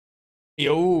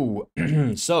Yo,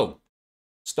 so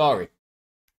story.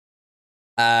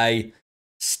 I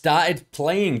started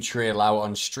playing Trail Out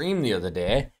on stream the other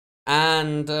day,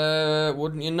 and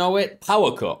wouldn't you know it,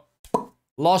 power cut.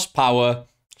 Lost power,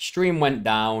 stream went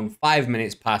down, 5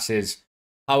 minutes passes,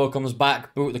 power comes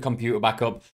back, boot the computer back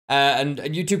up, and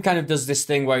YouTube kind of does this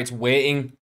thing where it's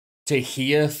waiting to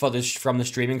hear from the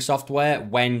streaming software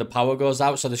when the power goes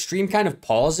out. So the stream kind of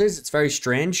pauses. It's very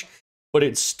strange, but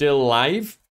it's still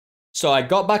live. So I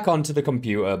got back onto the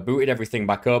computer, booted everything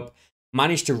back up,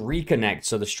 managed to reconnect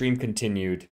so the stream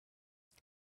continued.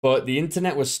 But the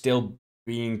internet was still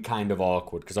being kind of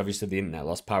awkward because obviously the internet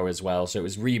lost power as well. So it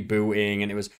was rebooting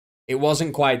and it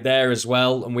wasn't quite there as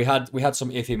well. And we had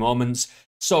some iffy moments.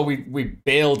 So we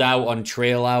bailed out on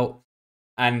Trail Out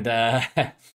and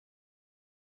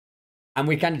and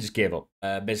we kind of just gave up,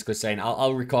 basically saying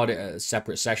I'll record it at a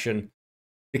separate session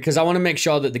because I want to make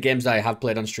sure that the games that I have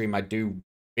played on stream I do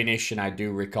finish and I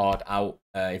do record out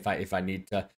if I need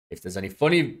to. If there's any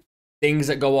funny things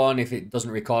that go on, if it doesn't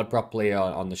record properly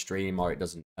on the stream, or it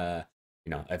doesn't,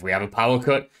 if we have a power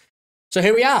cut. So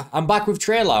here we are. I'm back with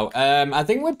Trail Out. I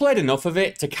think we've played enough of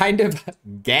it to kind of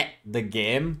get the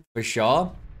game for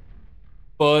sure.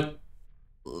 But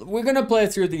we're going to play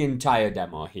through the entire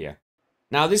demo here.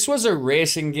 Now, this was a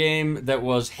racing game that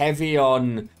was heavy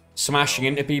on smashing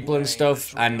into people and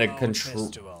stuff, and the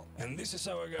control. And this is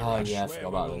our Oh garage, yeah, I where forgot we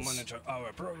about will this. monitor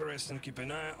our progress and keep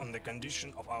an eye on the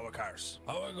condition of our cars.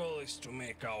 Our goal is to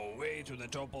make our way to the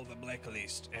top of the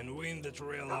blacklist and win the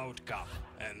Trail Out Cup.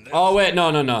 And Oh wait,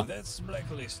 no. that's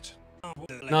blacklist.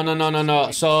 No.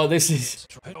 So this is...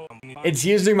 It's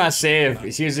using my save.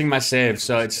 It's using my save,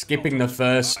 so it's skipping the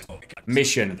first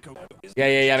mission.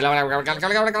 Yeah.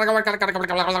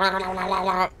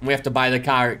 We have to buy the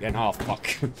car again. Oh, fuck.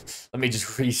 Let me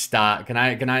just restart. Can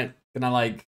I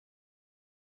like...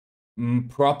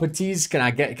 properties? Can I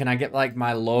get like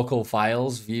my local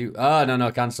files view? Oh,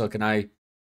 no, cancel. Can I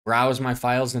browse my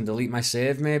files and delete my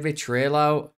save maybe? Trail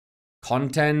Out?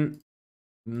 Content?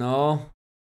 No.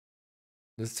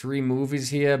 The 3 movies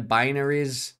here,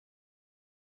 binaries.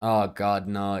 Oh god,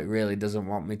 no, it really doesn't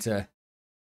want me to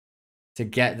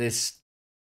get this.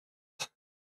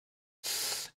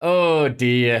 Oh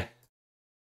dear.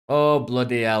 Oh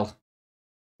bloody hell.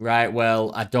 Right,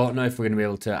 well, I don't know if we're going to be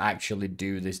able to actually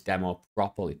do this demo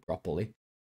properly.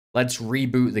 Let's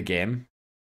reboot the game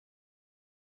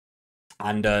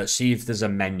and see if there's a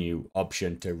menu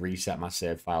option to reset my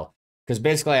save file. Because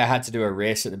basically I had to do a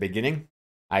race at the beginning.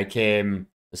 I came,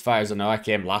 as far as I know, I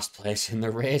came last place in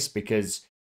the race because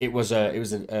it was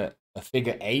a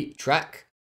figure 8 track.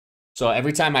 So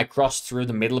every time I crossed through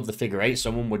the middle of the figure 8,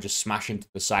 someone would just smash into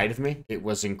the side of me. It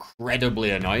was incredibly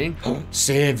annoying.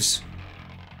 Saves.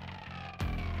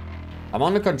 I'm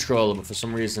on the controller, but for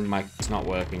some reason it's not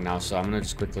working now. So I'm gonna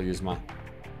just quickly use my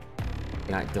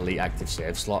delete active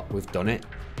save slot. We've done it.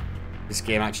 This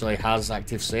game actually has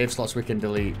active save slots we can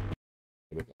delete.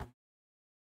 Here we go.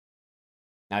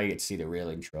 Now you get to see the real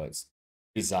intro. It's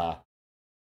bizarre.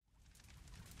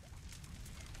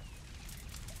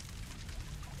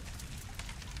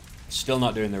 Still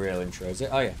not doing the real intro, is it?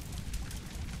 Oh, yeah.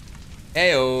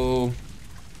 Heyo.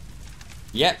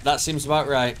 Yep, that seems about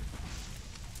right.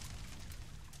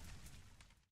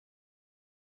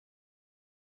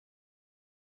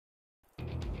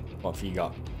 What have you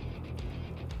got?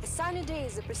 A sunny day,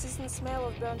 the persistent smell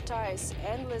of burnt tires,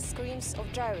 endless screams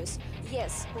of drivers.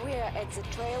 Yes, we are at the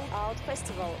Trail Out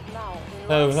Festival now.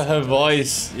 Her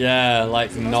voice, yeah,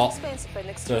 like the not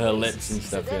to her lips and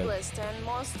stuff. The deadliest and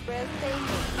most breathtaking.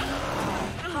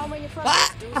 How many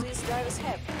problems do these drivers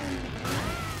have?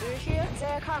 Do you hear?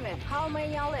 They're coming. How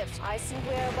many are left? I think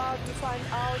we're about to find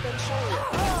out and show you.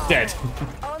 Oh! Dead.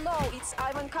 Oh no, it's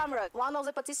Ivan Kamrat, one of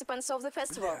the participants of the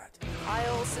festival. I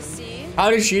also see... How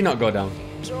did she not go down?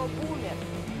 Joe Boomer,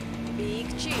 Big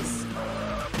Cheese,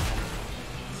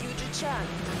 Yuji Chan,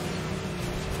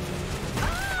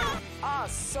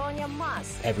 Sonia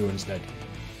Mas, Everyone's dead.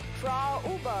 Frau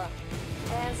Uber,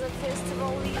 and the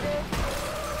festival leader,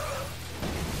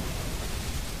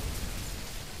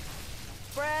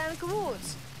 Frank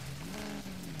Woods.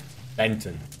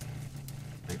 Benton.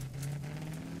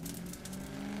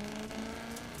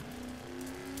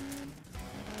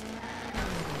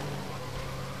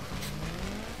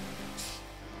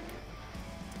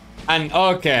 And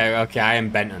okay, I am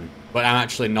Benton, but I'm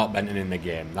actually not Benton in the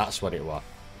game. That's what it was.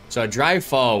 So drive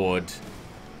forward.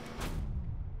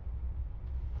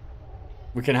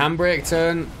 We can handbrake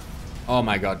turn. Oh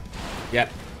my god.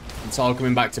 Yep. It's all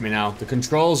coming back to me now. The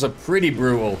controls are pretty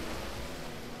brutal.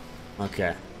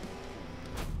 Okay.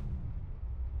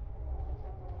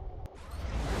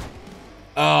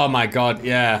 Oh my god,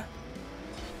 yeah.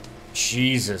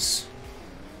 Jesus.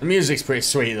 The music's pretty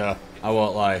sweet though, I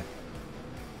won't lie.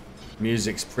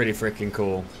 Music's pretty freaking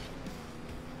cool.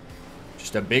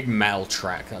 Just a big metal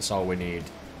track, that's all we need.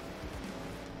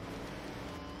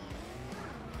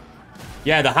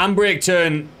 Yeah, the handbrake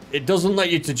turn, it doesn't let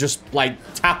you to just, like,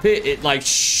 tap it. It, like,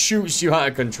 shoots you out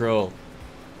of control.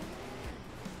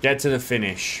 Get to the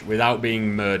finish without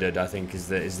being murdered, I think, is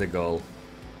the goal.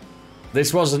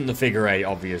 This wasn't the figure 8,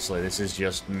 obviously. This is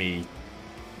just me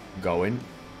going.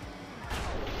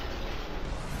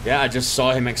 Yeah, I just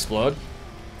saw him explode.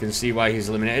 You can see why he's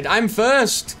eliminated. I'm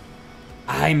first!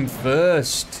 I'm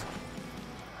first.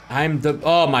 I'm the...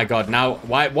 Oh, my God. Now,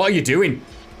 why? What are you doing?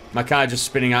 My car just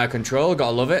spinning out of control.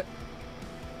 Gotta love it.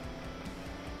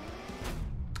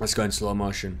 Let's go in slow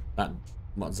motion.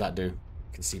 What does that do? You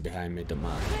can see behind me. Don't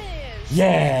matter.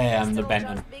 Yeah, I'm the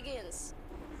Benton.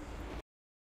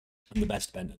 I'm the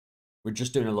best Benton. We're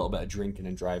just doing a little bit of drinking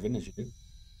and driving, as you do.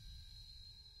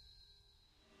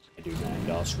 I do not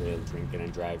endorse real drinking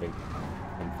and driving.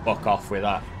 And fuck off with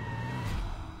that.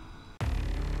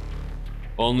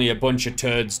 Only a bunch of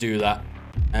turds do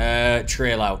that.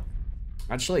 Trail out.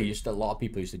 Actually, a lot of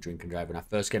people used to drink and drive. When I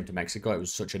first came to Mexico, it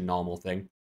was such a normal thing.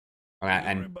 All right,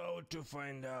 and we're about to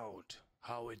find out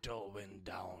how it all went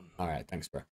down. All right, thanks,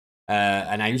 bro.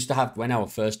 And I used to have, when I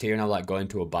was first here and I was like going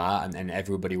to a bar and then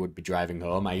everybody would be driving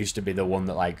home, I used to be the one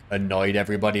that like annoyed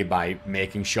everybody by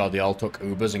making sure they all took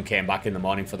Ubers and came back in the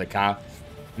morning for the car.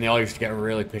 And they all used to get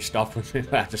really pissed off with me.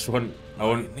 I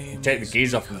wouldn't take the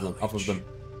keys off of them.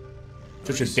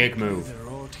 Such a dick move.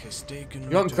 You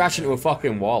don't crash into a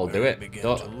fucking wall, do it.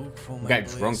 Don't get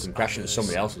drunk and crash into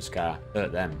somebody else's car.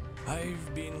 Hurt them.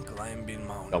 I've been climbing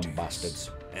mountains. Dumb bastards.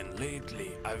 And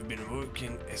lately, I've been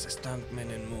working as a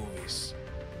stuntman in movies.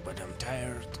 But I'm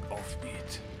tired of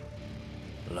it.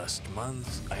 Last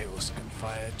month, I was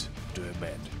confined to a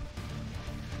bed.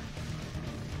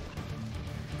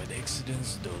 But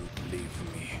accidents don't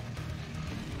leave me.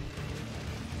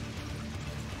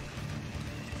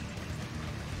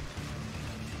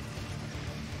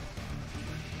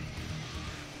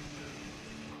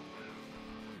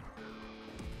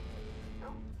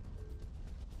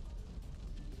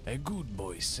 A good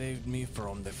boy saved me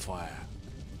from the fire.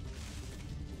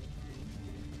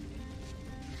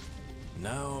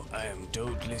 Now I am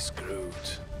totally screwed.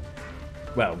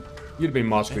 Well, you'd be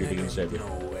more screwed if you didn't save you.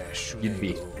 You'd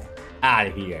be out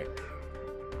of here.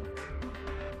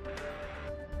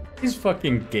 He's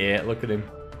fucking gay. Look at him.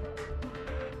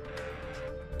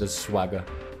 The swagger.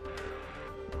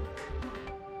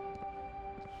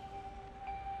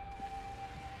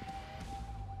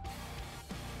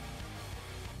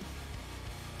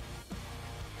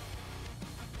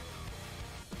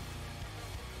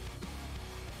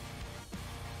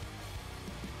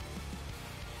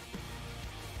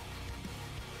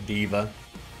 Diva,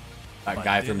 that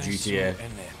guy from GTA,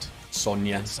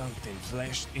 Sonya. Something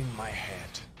flashed in my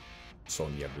head.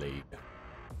 Sonya Blade.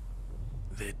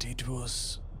 That it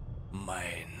was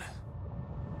mine.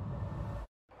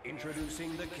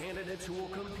 Introducing the candidates who will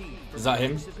compete for Is that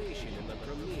him? participation in the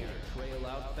premier Trail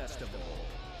Out Festival.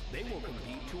 They will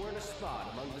compete to earn a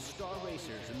spot among the star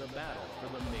racers in the battle for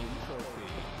the main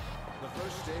trophy. The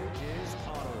first stage is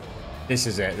auto. This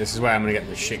is it. This is where I'm gonna get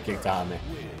the shit kicked out of me.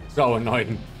 So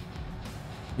annoying.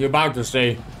 You're about to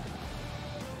see.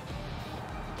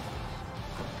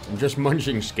 I'm just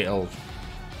munching Skittles.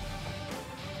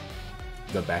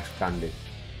 The best candy.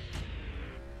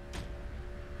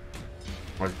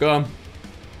 Let's go.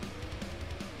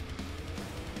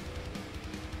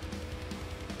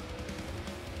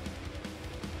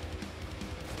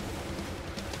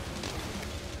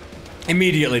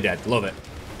 Immediately dead. Love it.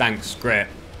 Thanks. Great.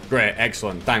 Great.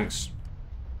 Excellent. Thanks.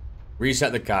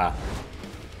 Reset the car.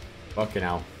 Fucking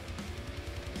hell.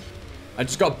 I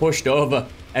just got pushed over.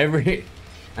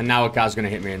 And now a car's gonna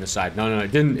hit me in the side. No,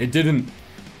 it didn't. It didn't.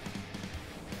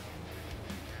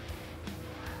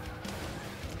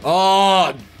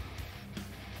 Oh!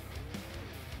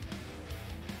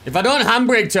 If I don't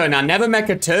handbrake turn, I never make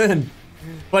a turn.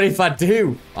 But if I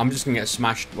do, I'm just gonna get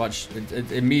smashed. Watch.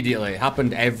 It immediately. It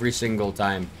happened every single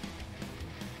time.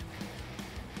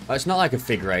 Oh, it's not like a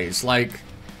figure 8. It's like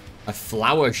a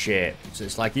flower shape. So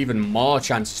it's like even more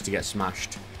chances to get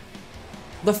smashed.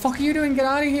 The fuck are you doing? Get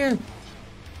out of here.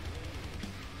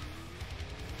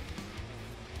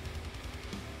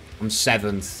 I'm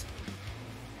 7th.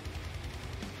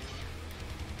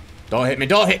 Don't hit me.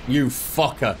 Don't hit you,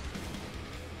 fucker.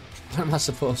 What am I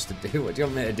supposed to do? What do you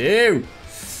want me to do?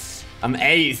 I'm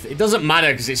 8th. It doesn't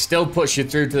matter because it still puts you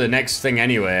through to the next thing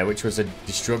anyway, which was a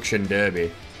destruction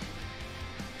derby.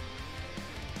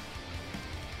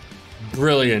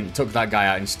 Brilliant. Took that guy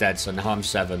out instead, so now I'm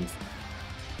 7th.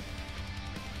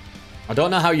 I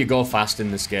don't know how you go fast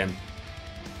in this game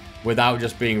without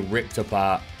just being ripped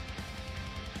apart.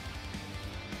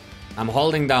 I'm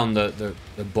holding down the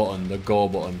button, the go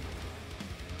button.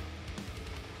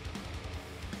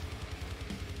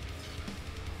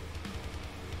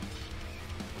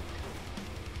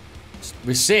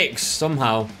 We're 6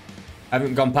 somehow. I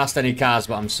haven't gone past any cars,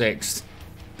 but I'm 6th.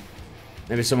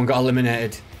 Maybe someone got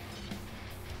eliminated.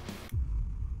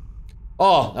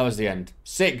 Oh, that was the end.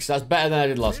 6. That's better than I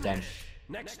did last time.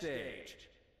 Next stage.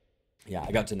 Yeah,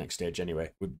 I got to next stage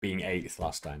anyway, with being 8th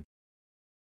last time.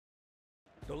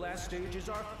 The last stage is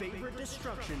our favorite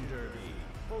destruction derby.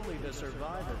 Only the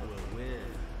survivor will win.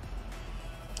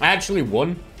 I actually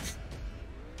won.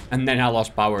 And then I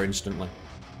lost power instantly.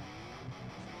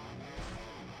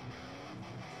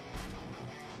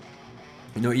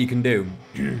 You know what you can do?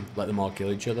 Let them all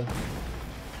kill each other.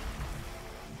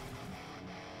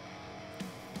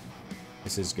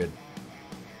 This is good.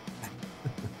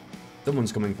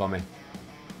 Someone's coming for me.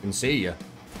 I can see you.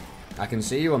 I can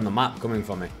see you on the map coming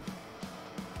for me.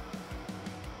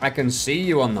 I can see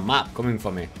you on the map coming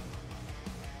for me.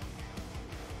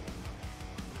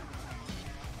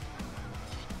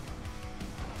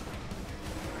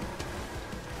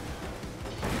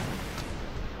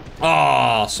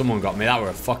 Oh, someone got me. That were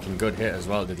a fucking good hit as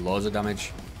well. Did loads of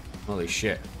damage. Holy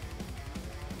shit.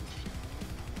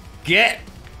 Get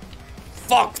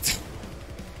fucked.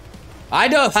 I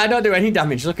don't do any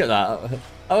damage. Look at that.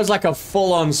 That was like a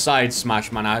full-on side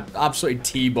smash, man. I absolutely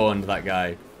T-boned that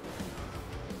guy.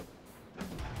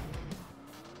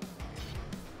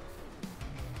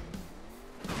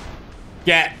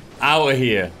 Get out of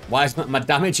here. Why is my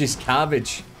damage is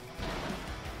garbage?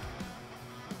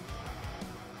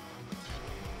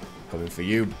 Coming for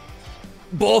you.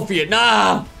 Both of you.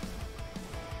 Nah!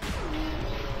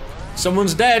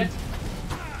 Someone's dead.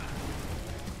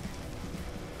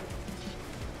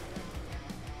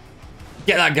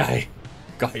 Get that guy.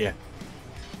 Got you.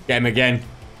 Get him again.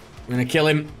 I'm gonna kill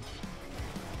him.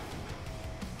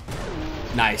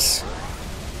 Nice.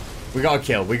 We got a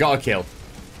kill. We got a kill.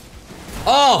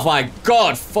 Oh my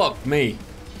god. Fuck me.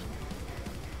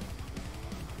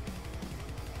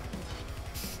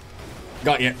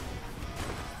 Got you.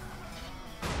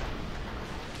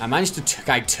 I managed to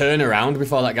turn around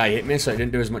before that guy hit me, so it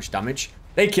didn't do as much damage.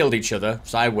 They killed each other,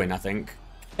 so I win, I think.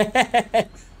 What's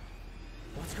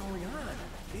going on?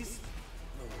 Is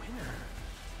the winner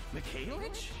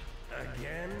Mikhailych?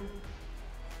 Again?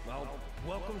 Well,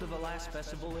 welcome to the last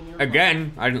festival in your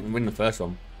Again? I didn't win the first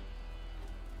one.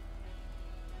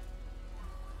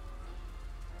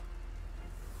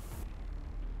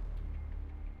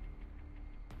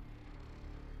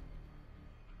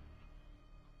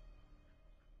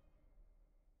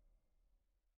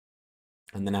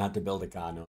 And then I had to build a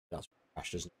car. No, that's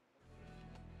crashed, isn't it?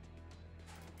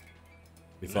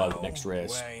 Before the next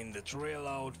race. We're in the Trail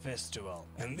Out Festival,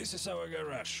 and this is our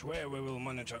garage, where we will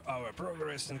monitor our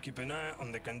progress and keep an eye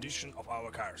on the condition of our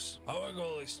cars. Our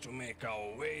goal is to make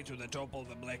our way to the top of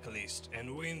the Blacklist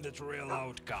and win the Trail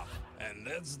Out Cup. And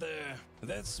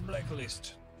that's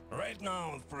Blacklist. Right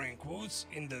now, Frank Woods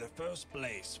in the first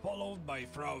place, followed by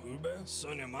Frau Uber,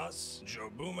 Sonia Mas, Joe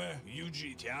Boomer,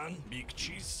 Yuji Tian, Big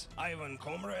Cheese, Ivan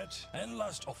Comrade, and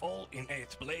last of all, in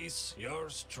 8th place,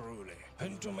 yours truly.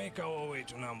 And to make our way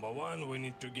to number 1, we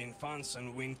need to gain funds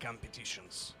and win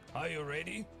competitions. Are you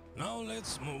ready? Now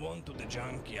let's move on to the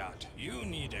junkyard. You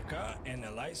need a car and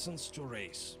a license to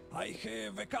race. I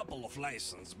have a couple of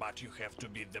licenses, but you have to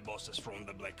beat the bosses from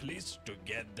the Blacklist to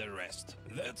get the rest.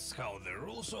 That's how the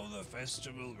rules of the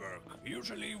festival work.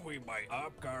 Usually we buy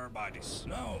up car bodies.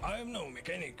 Now, I'm no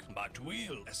mechanic, but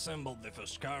we'll assemble the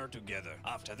first car together.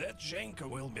 After that, Zhenko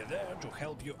will be there to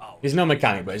help you out. He's no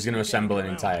mechanic, but he's going to assemble an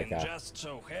entire car. Just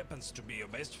so happens to be your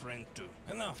best friend too.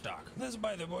 Enough talk. Let's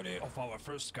buy the body of our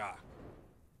first car.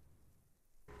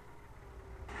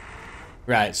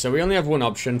 Right, so we only have one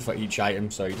option for each item,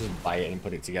 so you just buy it and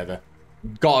put it together.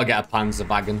 Gotta get a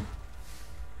Panzerwagen.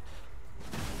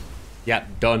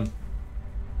 Yep, done.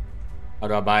 How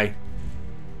do I buy?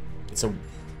 It's a...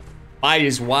 Buy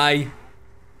is Y.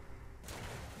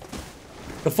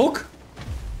 The fuck?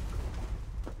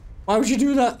 Why would you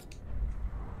do that?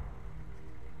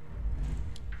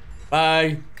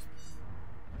 Bye.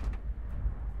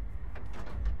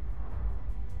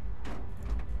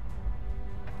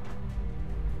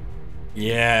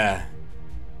 Yeah.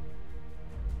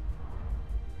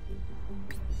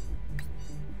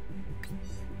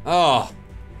 Oh.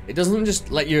 It doesn't just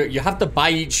let you... You have to buy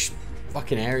each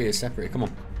fucking area separate. Come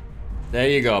on. There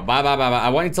you go. Bye, bye, bye, bye. I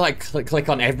wanted to like click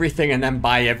on everything and then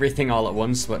buy everything all at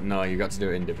once, but no, you got to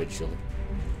do it individually.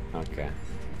 Okay.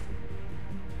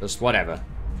 Just whatever.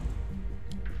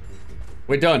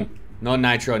 We're done. No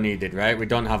nitro needed, right? We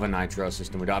don't have a nitro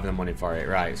system. We don't have the money for it,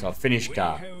 right? So finish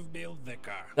car. We have built the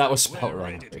car. That was spelled We're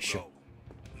wrong, ready for to sure. go.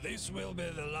 This will be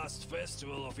the last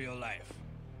festival of your life.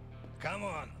 Come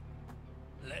on.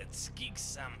 Let's kick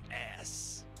some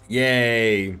ass.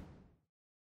 Yay.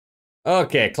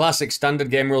 Okay, classic standard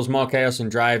game rules, more chaos and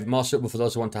drive, more suitable for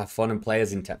those who want to have fun and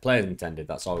players intended.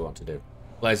 That's all we want to do.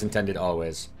 Players intended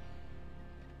always.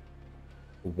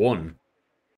 1.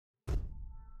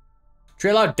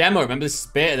 Trail out demo. Remember, this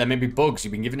is beta. There may be bugs.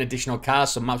 You've been given additional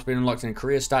cars. Some maps being unlocked and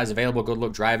career stars available. Good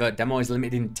luck, driver. Demo is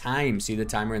limited in time. See the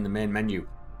timer in the main menu.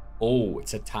 Oh,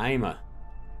 it's a timer.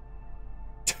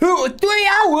 3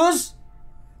 hours?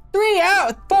 3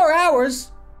 hours? 4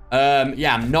 hours?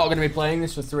 Yeah, I'm not going to be playing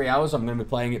this for 3 hours. I'm going to be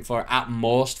playing it for at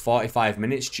most 45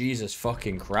 minutes. Jesus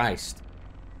fucking Christ.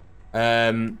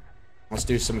 Let's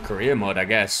do some career mode, I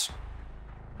guess.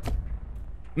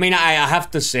 I mean, I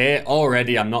have to say,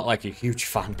 already, I'm not like a huge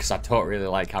fan because I don't really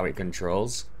like how it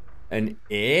controls. An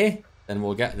A? Then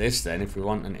we'll get this then if we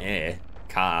want an A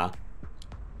car.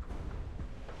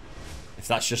 If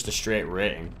that's just a straight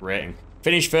rating.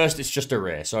 Finish first, it's just a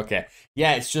race. Okay.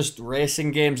 Yeah, it's just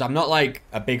racing games. I'm not like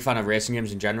a big fan of racing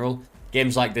games in general.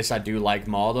 Games like this I do like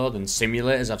more though than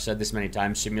simulators. I've said this many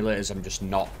times. Simulators, I'm just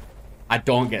not. I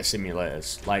don't get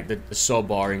simulators. Like, they're so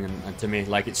boring and to me.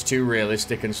 Like, it's too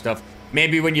realistic and stuff.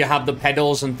 Maybe when you have the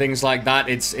pedals and things like that,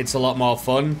 it's a lot more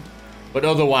fun. But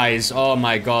otherwise, oh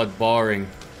my god, boring.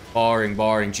 Boring.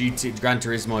 Gran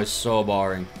Turismo is so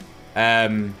boring.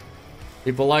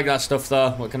 People like that stuff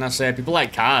though. What can I say? People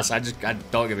like cars. I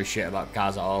don't give a shit about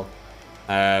cars at all.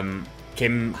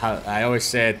 I always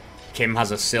say Kim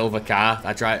has a silver car.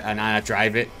 I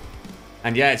drive it.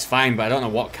 And yeah, it's fine, but I don't know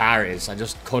what car it is. I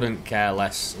just couldn't care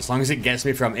less. As long as it gets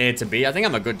me from A to B. I think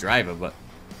I'm a good driver, but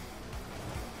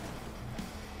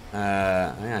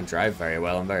I don't drive very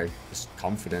well. I'm very just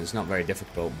confident. It's not very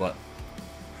difficult, but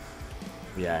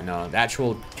yeah, no, the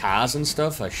actual cars and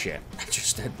stuff are shit.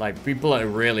 Just like people are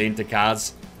really into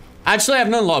cars. Actually, I've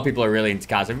known a lot of people who are really into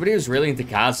cars. Everybody who's really into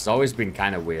cars has always been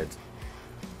kind of weird.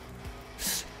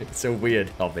 It's a weird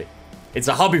hobby. It's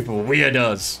a hobby for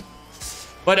weirdos.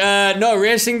 But no,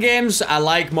 racing games, I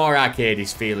like more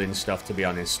arcadey feeling stuff, to be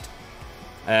honest.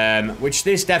 Which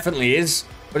this definitely is.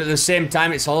 But at the same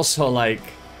time, it's also like,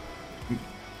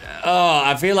 oh,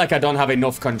 I feel like I don't have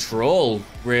enough control,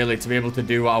 really, to be able to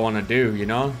do what I want to do, you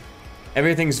know?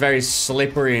 Everything's very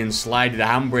slippery and slidey. The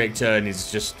handbrake turn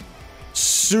is just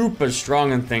super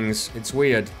strong and things. It's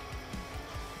weird.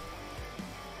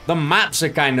 The maps are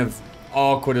kind of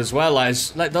awkward as well.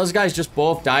 Like those guys just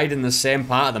both died in the same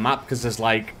part of the map because there's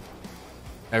like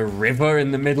a river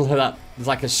in the middle of that. There's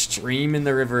like a stream in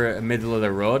the river in the middle of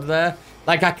the road there.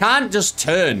 Like, I can't just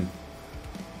turn.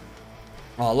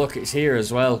 Oh, look, it's here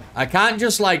as well. I can't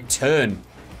just, like, turn.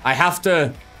 I have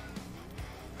to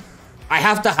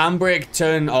handbrake,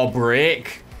 turn, or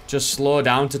brake. Just slow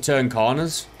down to turn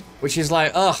corners. Which is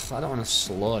like, ugh, I don't want to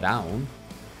slow down.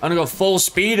 I want to go full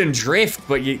speed and drift,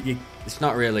 but it's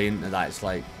not really into that. It's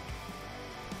like,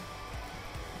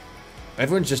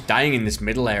 everyone's just dying in this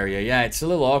middle area. Yeah, it's a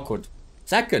little awkward.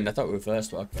 Second, I thought we were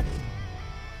first, but okay.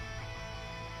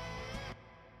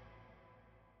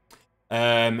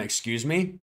 Excuse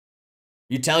me?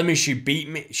 You telling me she beat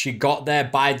me? She got there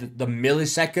by the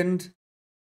millisecond?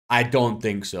 I don't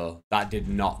think so. That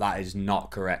is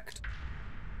not correct.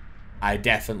 I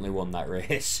definitely won that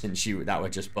race, and that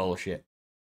was just bullshit.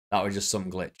 That was just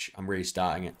some glitch. I'm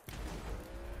restarting it.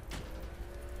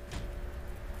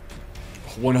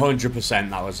 100%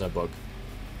 that was a bug.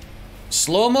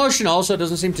 Slow motion also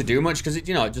doesn't seem to do much because it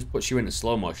just puts you into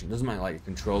slow motion. It doesn't make like your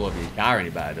control over your car any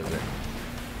better, does it?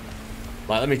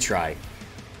 Like, let me try.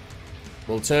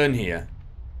 We'll turn here.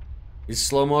 Is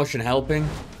slow motion helping?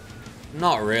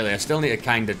 Not really. I still need to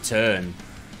kind of turn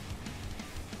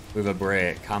with a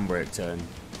brake, handbrake turn.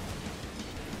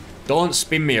 Don't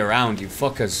spin me around, you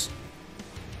fuckers.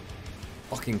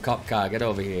 Fucking cop car, get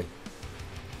over here.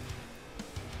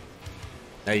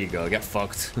 There you go, get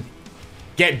fucked.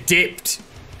 Get dipped.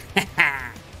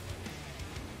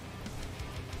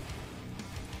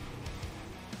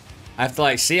 I have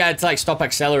to stop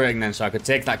accelerating then so I could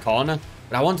take that corner.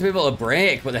 But I want to be able to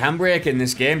brake, but the handbrake in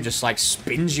this game just like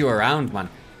spins you around, man.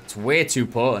 It's way too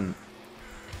potent.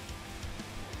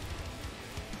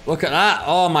 Look at that.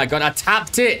 Oh my god, I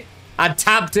tapped it. And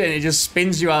it just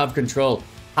spins you out of control.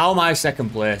 How am I second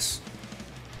place?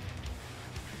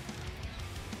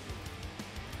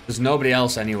 There's nobody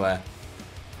else anywhere.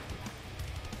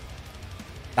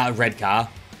 That red car.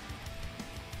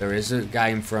 There is a guy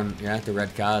in front. Yeah, the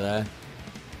red car there.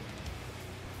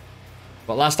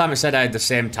 But last time it said I had the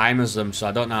same time as them, so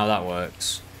I don't know how that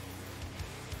works.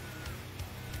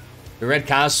 The red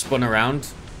car's spun around.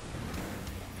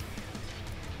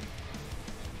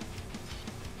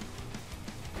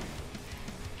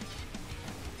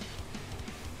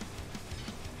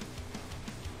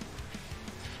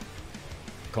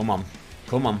 Come on.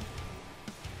 Come on.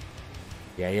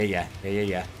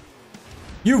 Yeah.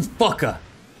 You fucker!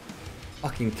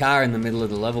 Fucking car in the middle of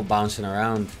the level bouncing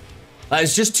around. Like,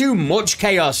 it's just too much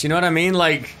chaos, you know what I mean?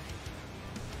 Like...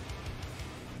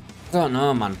 I don't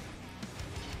know, man.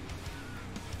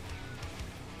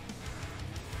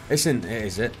 Isn't it,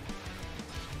 is it?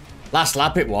 Last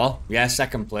lap it was. Yeah,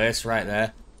 second place right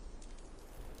there.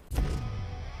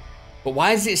 But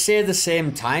why does it say the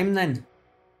same time then?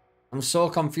 I'm so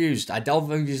confused. I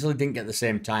obviously didn't get the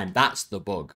same time. That's the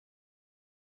bug.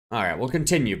 Alright, we'll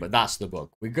continue, but that's the bug.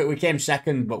 We came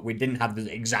second, but we didn't have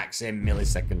the exact same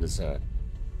millisecond as her.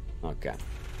 Okay.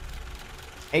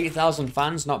 80,000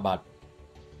 fans, not bad.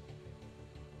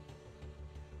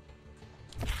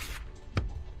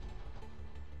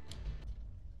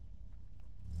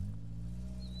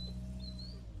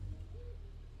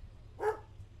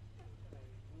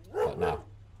 What now?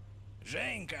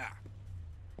 Zhenka!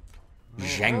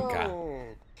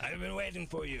 Zhenka. I've been waiting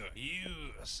for you, you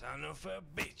son of a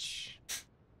bitch.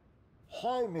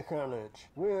 Hi, Mikhailych.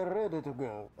 We're ready to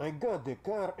go. I got the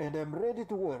car and I'm ready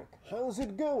to work. How's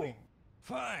it going?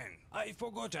 Fine. I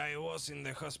forgot I was in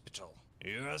the hospital.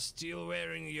 You are still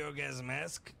wearing your gas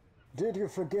mask? Did you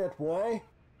forget why?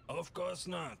 Of course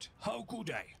not. How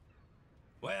could I?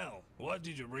 Well, what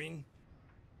did you bring?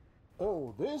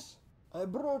 Oh, this? I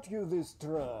brought you this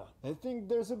straw. I think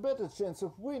there's a better chance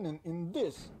of winning in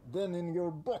this than in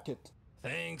your bucket.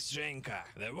 Thanks, Zhenka.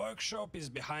 The workshop is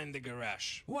behind the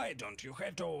garage. Why don't you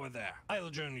head over there? I'll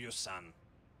join you, son.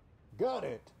 Got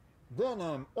it. Then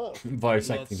I'm off. Voice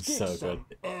Let's acting's kick so some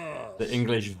good. ass. The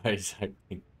English voice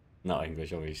acting. Not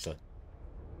English, obviously.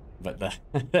 But the,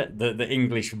 the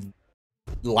English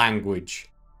language.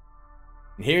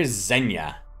 And here's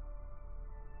Xenia.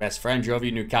 Best friend drove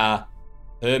your new car.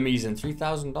 Hermes and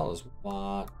 $3,000.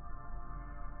 What?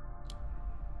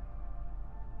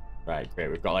 Right,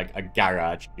 great. We've got like a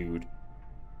garage, dude.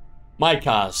 My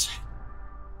cars.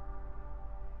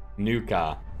 New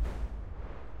car.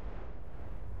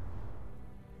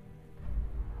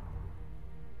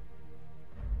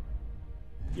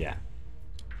 Yeah.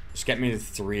 Just get me the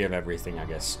 3 of everything, I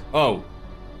guess. Oh.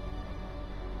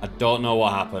 I don't know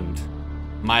what happened.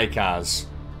 My cars.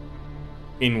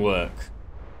 In work.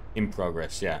 In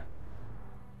progress, yeah.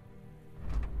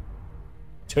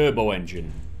 Turbo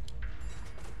engine.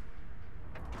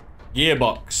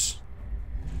 Gearbox.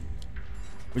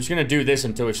 We're just going to do this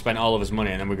until we've spent all of his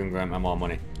money, and then we're going to grant him more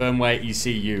money. Firmware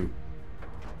ECU.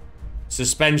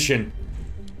 Suspension.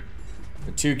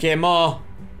 2K more.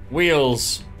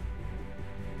 Wheels.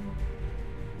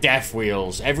 Death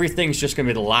wheels. Everything's just going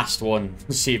to be the last one.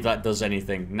 See if that does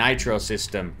anything. Nitro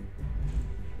system.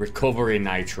 Recovery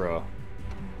nitro.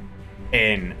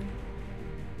 In.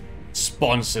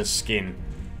 Sponsor skin.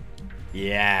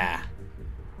 Yeah.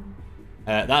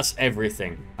 That's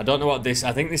everything. I don't know what this...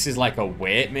 I think this is like a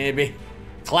weight, maybe.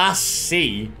 Class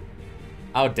C?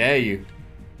 How dare you?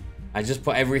 I just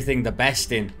put everything the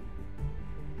best in.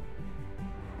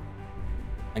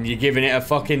 And you're giving it a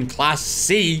fucking Class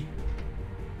C?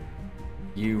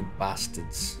 You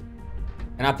bastards.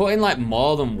 Can I put in like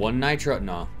more than one nitro?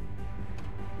 No.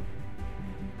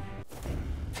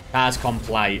 Car's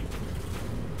complete.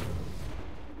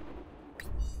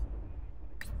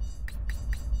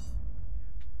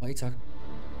 What are you talking?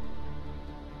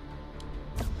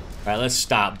 Right, let's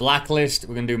start. Blacklist.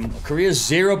 We're going to do career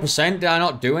 0%. Did I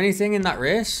not do anything in that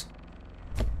race?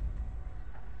 Do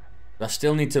I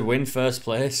still need to win first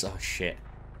place? Oh, shit.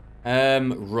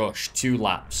 Rush. 2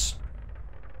 laps.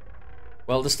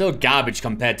 Well, they're still garbage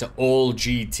compared to all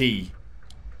GT.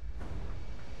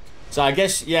 So I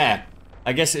guess, yeah.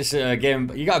 I guess it's a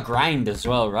game. You got to grind as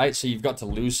well, right? So you've got to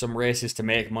lose some races to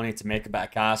make money, to make a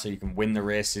better car so you can win the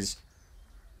races.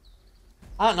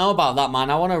 I don't know about that, man.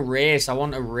 I want to race. I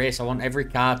want every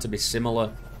car to be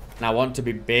similar. And I want to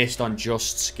be based on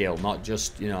just skill, not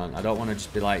just, you know, I don't want to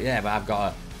just be like, yeah, but I've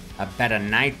got a better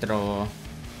nitro.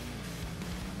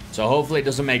 So hopefully it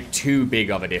doesn't make too big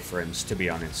of a difference, to be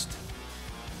honest.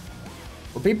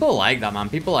 But people like that, man.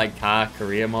 People like car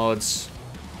career modes.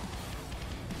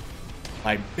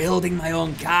 Like building my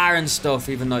own car and stuff,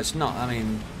 even though it's not. I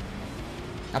mean,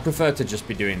 I prefer to just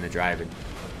be doing the driving.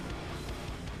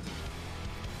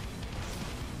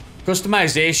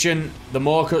 Customization, the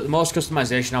most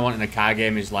customization I want in a car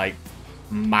game is like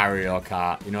Mario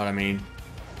Kart, you know what I mean?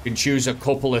 You can choose a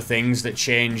couple of things that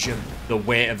change the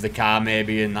weight of the car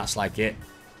maybe, and that's like it.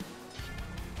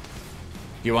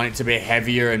 Do you want it to be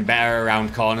heavier and better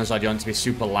around corners, or do you want it to be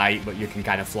super light but you can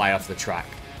kind of fly off the track?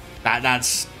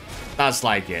 That's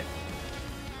like it.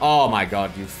 Oh my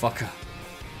god, you fucker.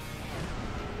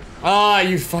 Oh, are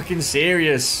you fucking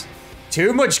serious?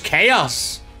 Too much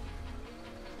chaos.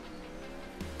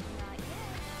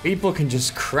 People can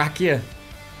just crack you.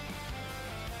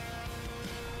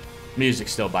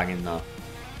 Music's still banging though.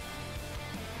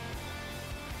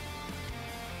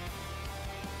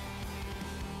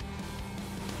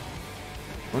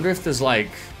 Wonder if there's like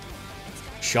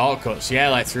shortcuts. Yeah,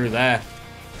 like through there.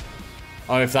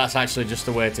 Or if that's actually just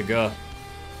the way to go.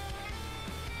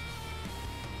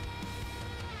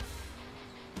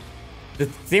 The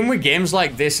thing with games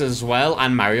like this as well,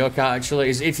 and Mario Kart actually,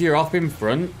 is if you're up in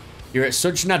front, you're at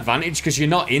such an advantage because you're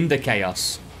not in the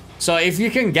chaos. So if you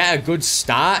can get a good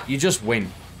start, you just win.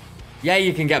 Yeah,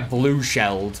 you can get blue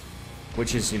shelled,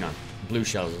 which is, you know, blue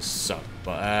shells suck,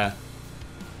 but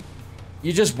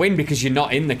you just win because you're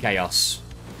not in the chaos.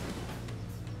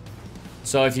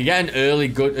 So if you get an early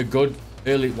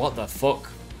what the fuck?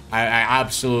 I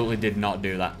absolutely did not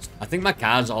do that. I think my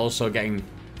car's also getting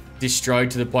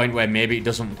destroyed to the point where maybe it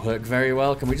doesn't work very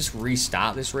well. Can we just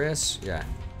restart this race? Yeah.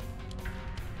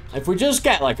 If we just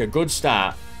get like a good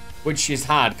start, which is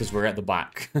hard because we're at the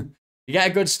back. You get a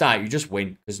good start, you just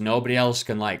win because nobody else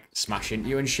can like smash into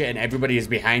you and shit, and everybody is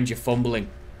behind you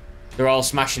fumbling. They're all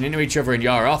smashing into each other and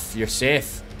you're off. You're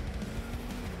safe.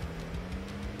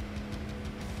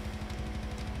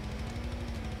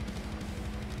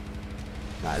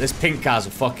 Right, this pink car's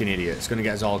a fucking idiot. It's going to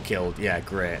get us all killed. Yeah,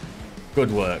 great.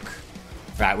 Good work.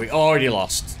 Right, we already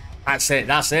lost. That's it.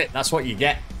 That's it. That's what you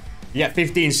get. You get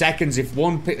 15 seconds. If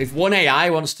one AI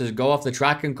wants to go off the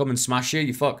track and come and smash you,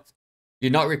 you're fucked.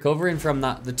 You're not recovering from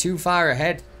that. They're too far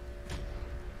ahead.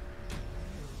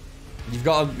 You've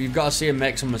got to see him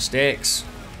make some mistakes.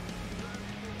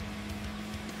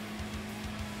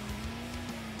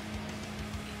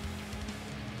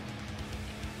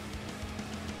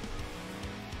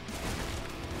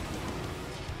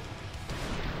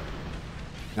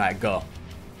 Right, go.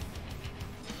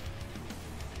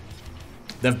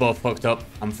 They've both fucked up.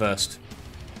 I'm first.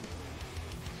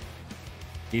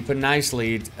 Keep a nice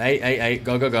lead. Hey,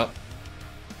 go, go, go.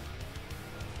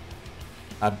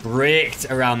 I braked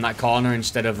around that corner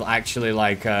instead of actually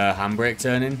like handbrake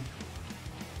turning.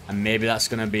 And maybe that's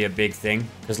going to be a big thing.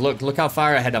 Because look how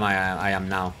far ahead I am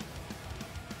now.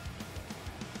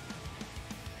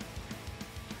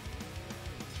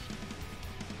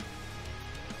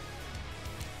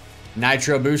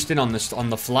 Nitro boosting on the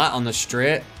flat, on the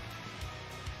straight.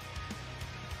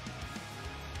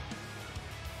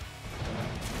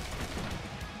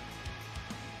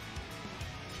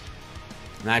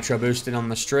 Nitro boosting on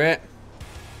the straight.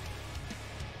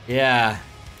 Yeah.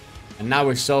 And now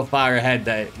we're so far ahead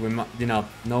that you know,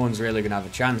 no one's really gonna have a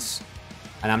chance.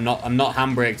 And I'm not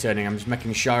handbrake turning. I'm just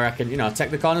making sure I can, you know, take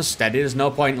the corners steady. There's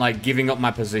no point like giving up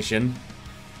my position.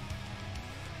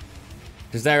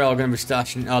 Because they're all going to be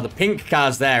stashing. Oh, the pink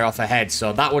car's there off ahead,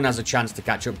 so that one has a chance to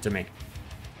catch up to me.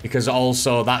 Because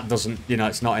also that doesn't, you know,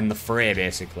 it's not in the fray,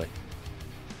 basically.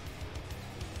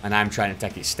 And I'm trying to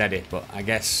take it steady, but I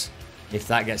guess if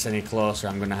that gets any closer,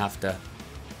 I'm going to have to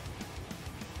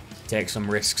take some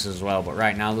risks as well. But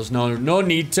right now, there's no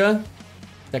need to.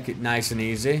 Take it nice and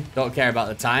easy. Don't care about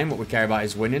the time. What we care about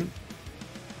is winning.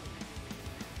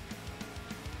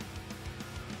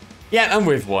 Yeah, and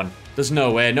we've won. There's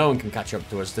no way. No one can catch up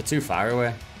to us. They're too far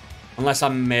away. Unless I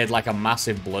made like a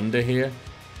massive blunder here.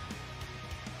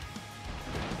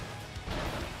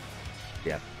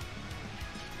 Yeah.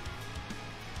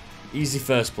 Easy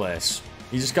first place.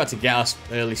 You just got to get us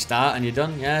early start and you're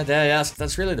done. Yeah,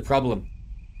 that's really the problem.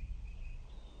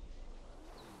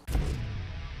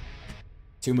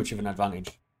 Too much of an advantage.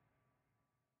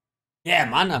 Yeah,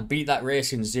 man, I beat that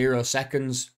race in 0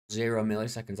 seconds. 0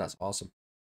 milliseconds. That's awesome.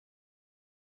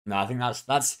 No, I think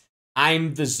that's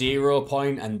I'm the 0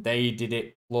 point and they did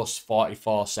it plus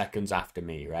 44 seconds after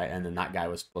me, right? And then that guy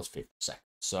was plus 50 seconds.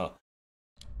 So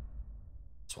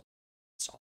that's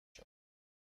all.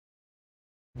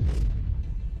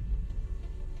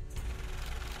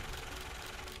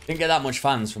 Didn't get that much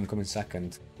fans from coming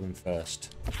second, coming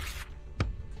first.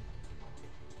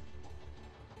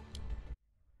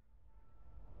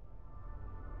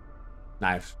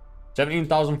 Nice.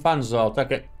 17,000 fans, so I'll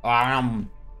take it.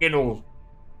 Skittles.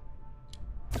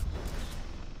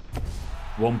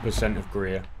 1% of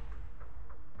Greer.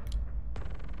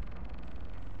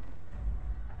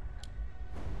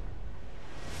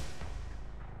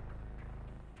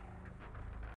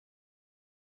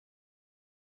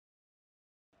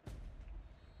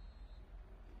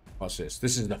 What's this?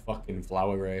 This is the fucking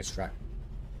flower racetrack.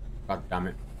 God damn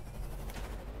it.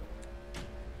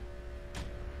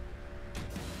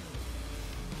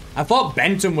 I thought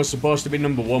Benton was supposed to be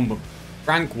number 1, but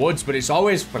Frank Woods, but it's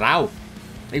always Frau.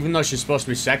 Even though she's supposed to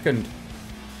be second.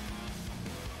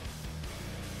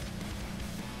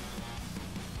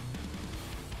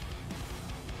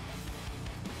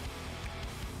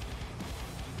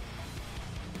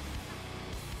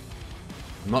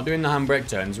 I'm not doing the handbrake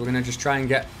turns. We're gonna just try and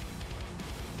get...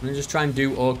 I'm gonna just try and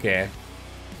do okay.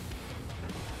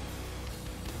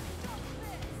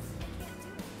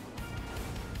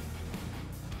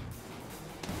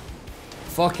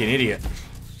 Fucking idiot.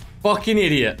 Fucking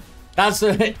idiot. That's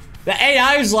the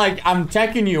AI is like, I'm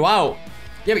checking you out.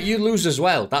 Yeah, but you lose as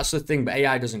well. That's the thing, but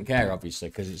AI doesn't care, obviously,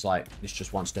 because it's like, it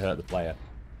just wants to hurt the player.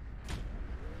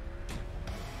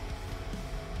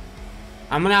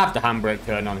 I'm gonna have to handbrake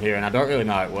turn on here, and I don't really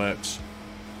know how it works.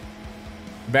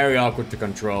 Very awkward to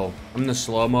control. I'm the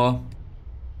slow-mo.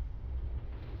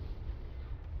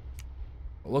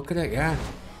 Look at it, yeah.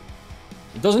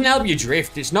 It doesn't help you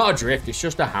drift. It's not a drift, it's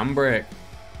just a handbrake.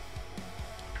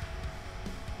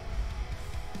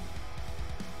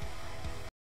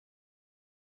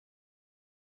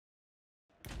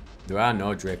 There are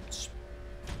no drifts.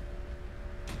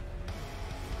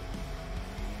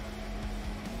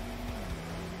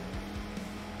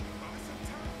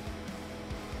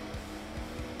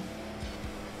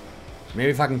 Maybe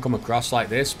if I can come across like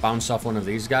this, bounce off one of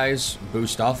these guys,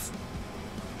 boost off.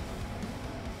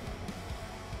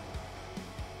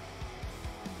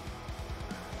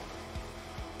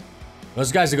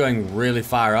 Those guys are going really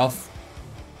far off.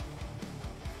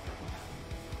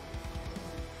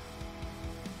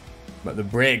 But the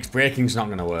braking's not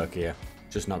going to work here.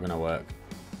 Just not going to work.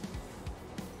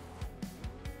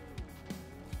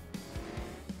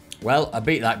 Well, I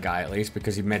beat that guy at least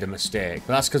because he made a mistake.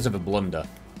 But that's because of a blunder.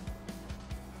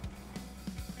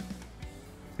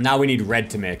 Now we need red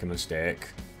to make a mistake.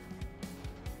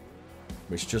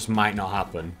 Which just might not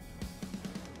happen.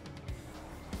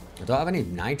 I don't have any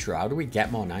nitro. How do we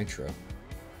get more nitro?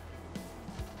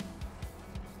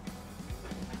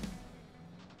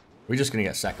 We're just going to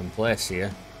get second place here.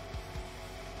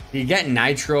 Do you get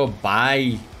nitro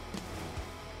by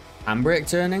handbrake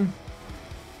turning?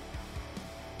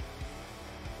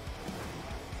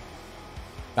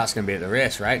 That's going to be at the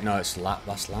race, right? No, it's lap.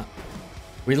 Last lap.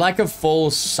 We'd like a full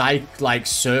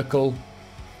circle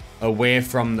away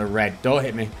from the red. Don't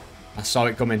hit me. I saw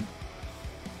it coming.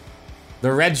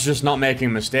 The red's just not making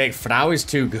a mistake. Frau is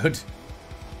too good.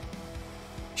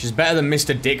 She's better than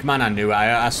Mr. Dickman. I knew.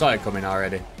 I saw it coming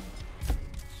already.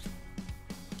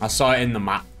 I saw it in the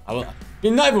map.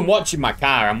 You're not even watching my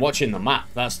car. I'm watching the map.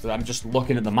 I'm just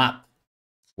looking at the map.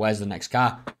 Where's the next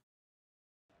car?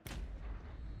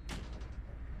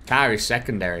 Car is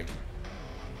secondary.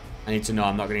 I need to know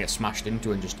I'm not going to get smashed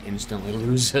into and just instantly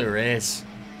lose the race.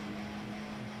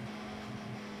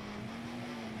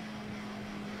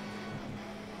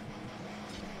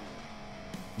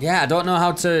 Yeah, I don't know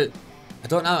how to... I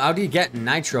don't know. How do you get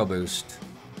nitro boost?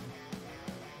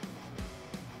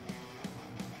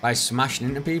 By smashing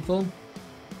into people?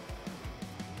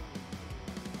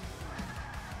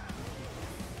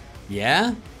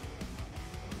 Yeah?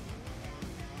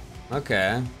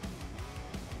 Okay.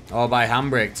 Or by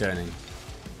handbrake turning?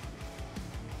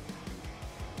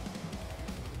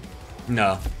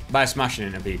 No. By smashing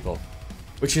into people.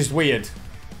 Which is weird.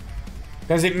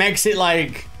 Because it makes it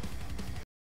like...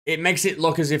 It makes it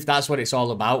look as if that's what it's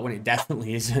all about when it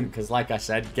definitely isn't. Because like I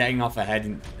said, getting off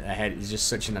ahead is just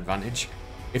such an advantage.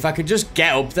 If I could just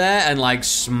get up there and like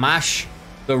smash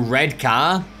the red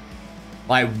car.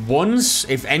 Like once,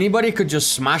 if anybody could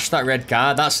just smash that red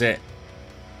car, that's it.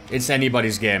 It's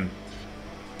anybody's game.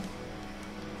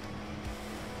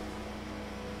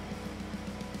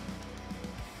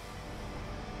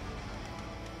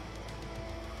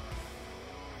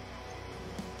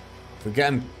 If we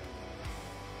get him...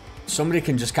 Somebody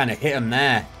can just kind of hit him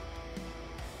there.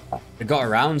 They got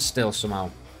around still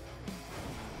somehow.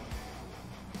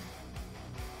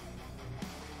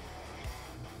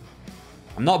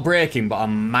 I'm not braking, but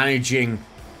I'm managing...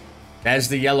 There's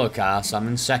the yellow car, so I'm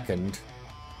in second.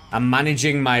 I'm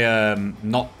managing my,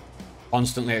 not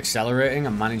constantly accelerating.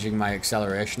 I'm managing my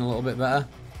acceleration a little bit better.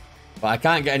 But I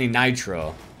can't get any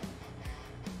nitro.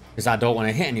 Because I don't want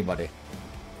to hit anybody.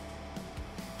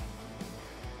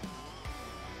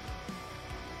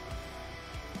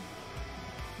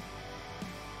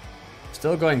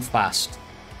 Still going fast.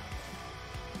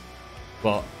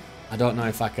 But I don't know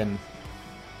if I can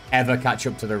ever catch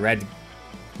up to the red.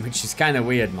 Which is kind of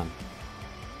weird, man.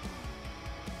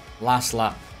 Last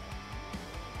lap.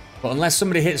 But unless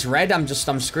somebody hits red, I'm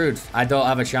screwed. I don't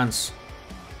have a chance.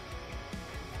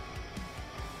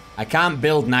 I can't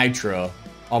build Nitro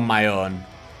on my own.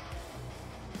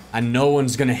 And no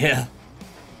one's gonna hit her.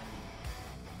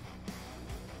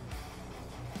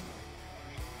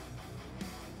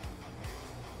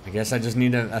 I guess I just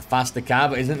need a faster car,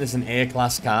 but isn't this an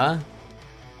A-class car?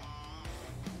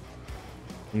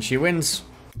 And she wins.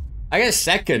 I get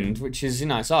second, which is, you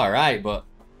know, it's alright, but...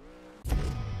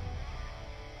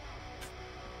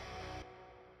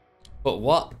 But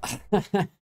what?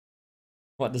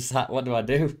 What do I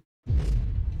do?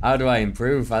 How do I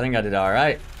improve? I think I did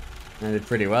alright. I did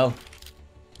pretty well.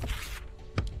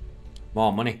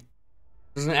 More money.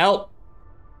 Doesn't help.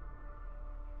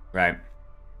 Right.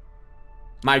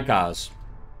 My cars.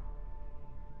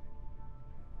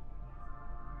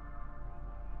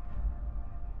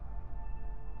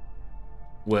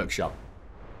 Workshop.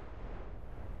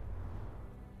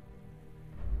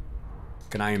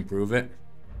 Can I improve it?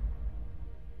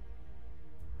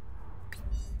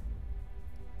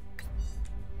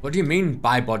 What do you mean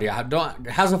by body? I don't.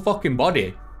 It has a fucking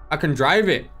body. I can drive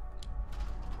it.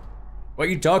 What are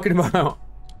you talking about?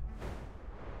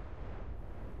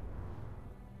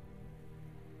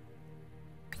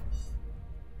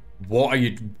 What are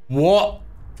you? What?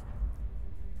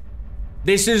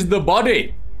 This is the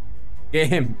body.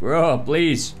 Game, bro,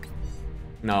 please.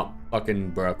 No, fucking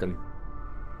broken.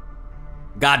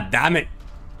 God damn it.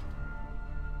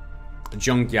 A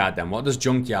junkyard then. What does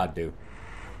junkyard do?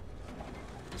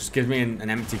 Just gives me an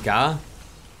empty car.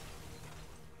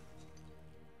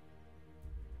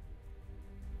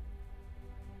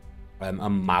 A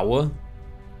mower.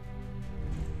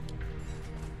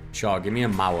 Sure, give me a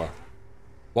mower.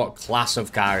 What class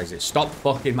of car is it? Stop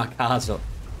fucking my cars up.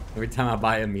 Every time I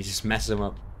buy them, you just mess them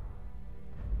up.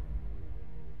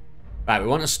 Right, we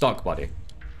want a stock body.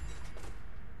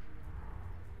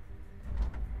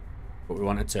 But we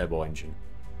want a turbo engine.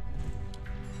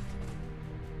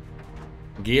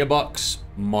 Gearbox,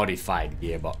 modified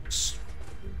gearbox.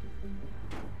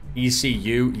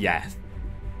 ECU, yeah.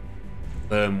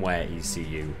 Firmware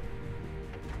ECU.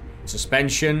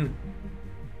 Suspension,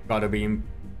 gotta be...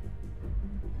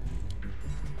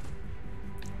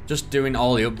 Just doing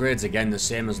all the upgrades again, the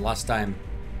same as last time.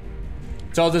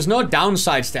 So there's no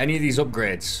downsides to any of these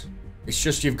upgrades. It's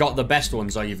just you've got the best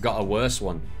ones or you've got a worse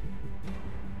one.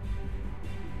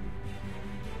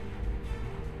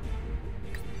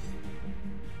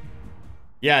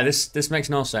 Yeah, this makes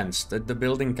no sense. The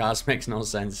building cars makes no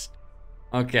sense.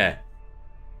 Okay.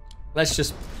 Let's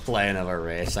just play another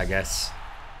race, I guess.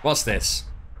 What's this?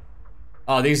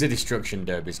 Oh, these are destruction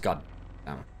derbies. God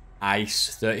damn.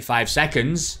 Ice. 35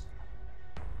 seconds.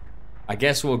 I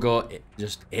guess we'll go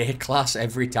just A-class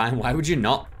every time. Why would you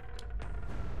not?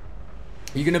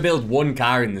 You're going to build one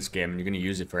car in this game and you're going to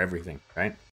use it for everything,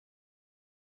 right?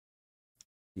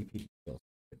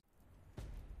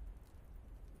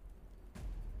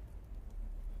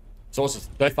 So it's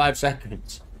 35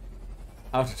 seconds.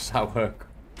 How does that work?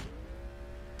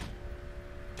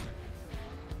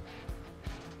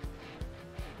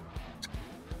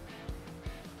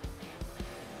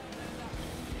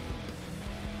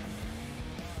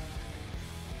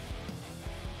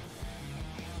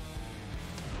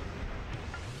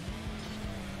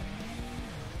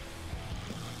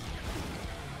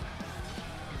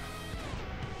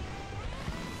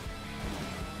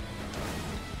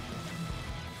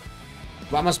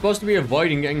 But am I supposed to be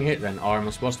avoiding getting hit then? Or am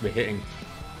I supposed to be hitting?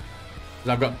 Because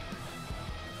I've got...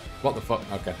 What the fuck?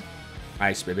 Okay.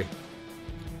 Ice, baby.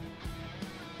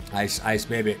 Ice, ice,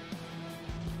 baby.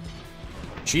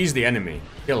 She's the enemy.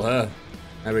 Kill her.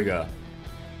 There we go.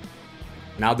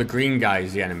 Now the green guy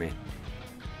is the enemy.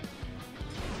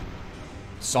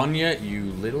 Sonya, you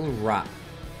little rat.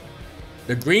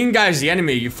 The green guy's the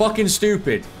enemy. You fucking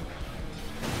stupid.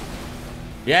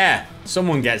 Yeah.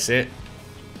 Someone gets it.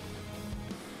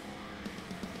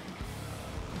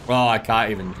 Oh, I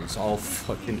can't even. It's all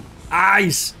fucking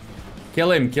ice.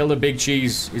 Kill him. Kill the big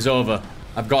cheese. He's over.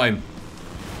 I've got him.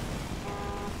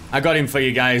 I got him for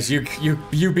you guys. You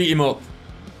beat him up.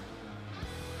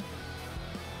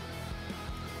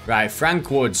 Right, Frank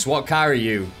Woods. What car are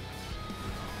you?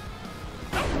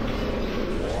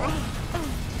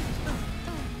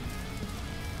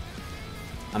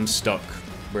 I'm stuck.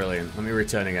 Brilliant. Let me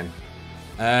return again.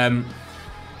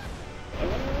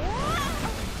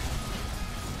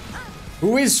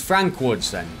 Who is Frank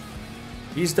Woods, then?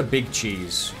 He's the big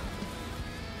cheese.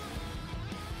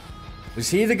 Was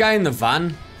he the guy in the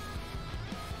van?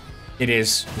 It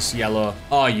is. This yellow.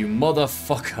 Oh, you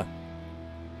motherfucker.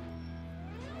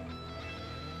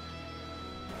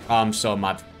 Oh, I'm so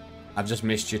mad. I've just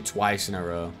missed you twice in a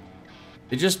row.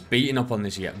 They're just beating up on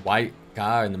this yet white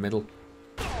car in the middle.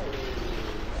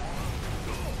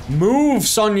 Move,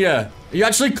 Sonya! You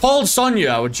actually called Sonya.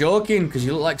 I was joking because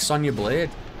you look like Sonya Blade.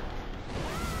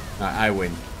 Alright, I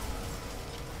win.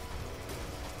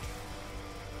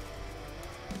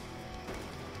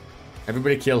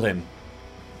 Everybody kill him.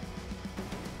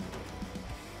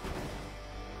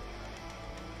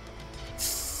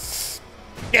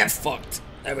 Get fucked.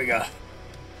 There we go.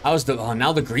 How's the... Oh,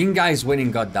 now the green guy's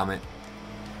winning, goddammit.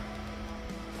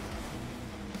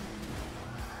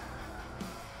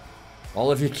 All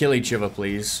of you kill each other,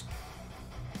 please.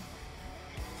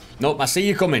 Nope, I see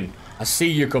you coming. I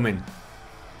see you coming.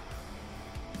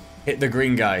 Hit the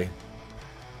green guy.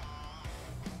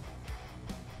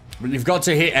 But you've got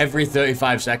to hit every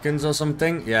 35 seconds or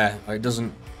something. Yeah, it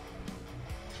doesn't...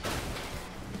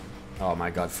 Oh my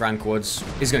god, Frank Woods.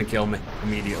 He's gonna kill me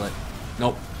immediately.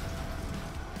 Nope.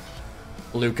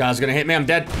 Blue car's gonna hit me, I'm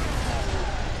dead.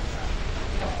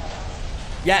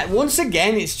 Yeah, once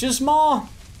again, it's just more...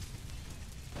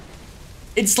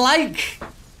 It's like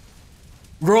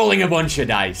rolling a bunch of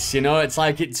dice, you know? It's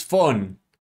like, it's fun.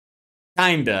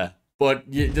 Kinda. But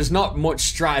there's not much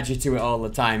strategy to it all the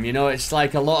time, you know? It's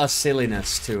like a lot of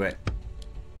silliness to it.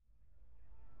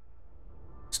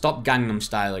 Stop Gangnam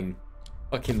styling.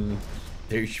 Fucking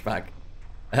douchebag.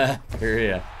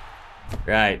 Korea.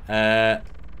 Right,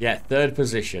 yeah, third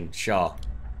position, sure.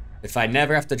 If I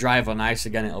never have to drive on ice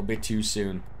again, it'll be too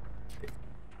soon.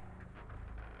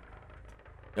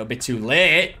 It'll be too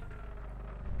late.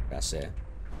 That's it.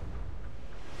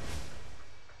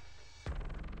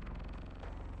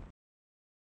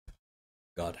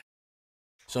 God.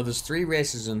 So there's 3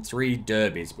 races and 3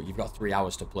 derbies, but you've got 3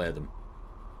 hours to play them.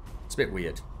 It's a bit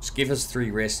weird. Just give us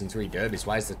 3 races and 3 derbies.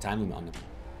 Why is the time limit on them?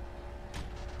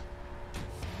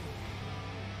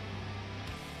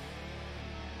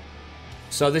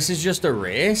 So this is just a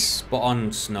race, but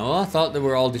on snow? I thought they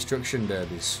were all destruction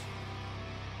derbies.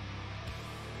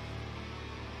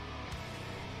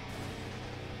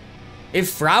 If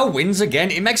Frau wins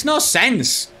again, it makes no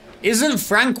sense. Isn't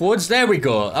Frank Woods? There we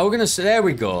go. Oh, we're gonna say, there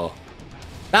we go.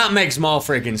 That makes more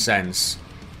friggin' sense.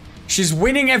 She's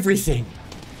winning everything.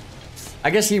 I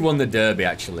guess he won the derby,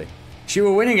 actually. She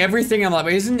were winning everything. I'm like,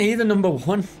 but isn't he the number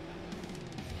 1?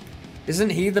 Isn't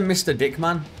he the Mr.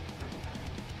 Dickman?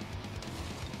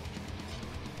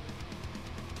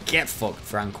 Get fucked,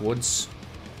 Frank Woods.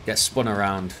 Get spun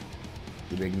around,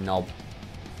 you big knob.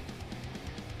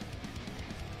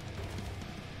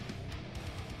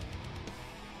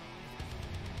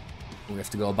 We have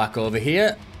to go back over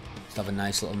here. Let's have a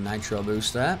nice little nitro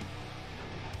boost there.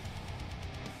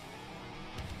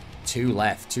 2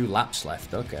 left. 2 laps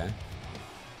left. Okay.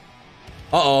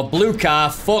 Uh-oh. Blue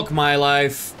car. Fuck my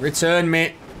life. Return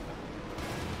me.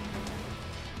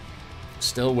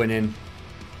 Still winning.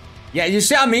 Yeah, you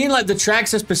see what I mean? Like, the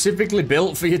tracks are specifically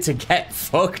built for you to get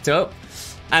fucked up.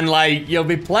 And, like, you'll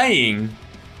be playing...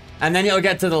 And then you'll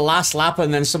get to the last lap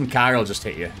and then some car will just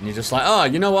hit you. And you're just like, oh,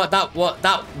 you know what?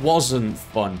 That wasn't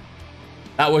fun.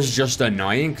 That was just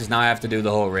annoying because now I have to do the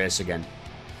whole race again.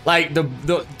 Like,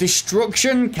 the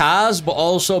destruction cars, but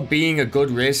also being a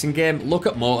good racing game. Look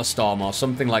at MotorStorm or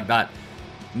something like that.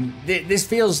 This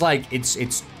feels like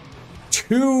it's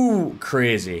too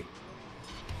crazy.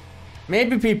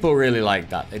 Maybe people really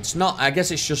like that. It's not, I guess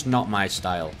it's just not my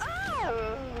style.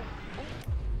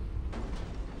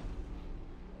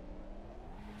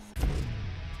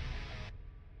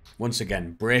 Once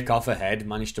again, break off ahead,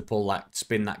 managed to pull that,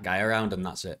 spin that guy around, and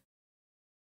that's it.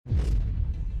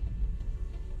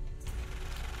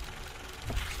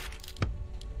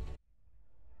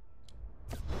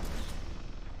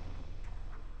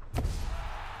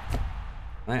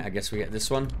 Right, I guess we get this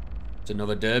one. It's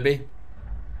another derby.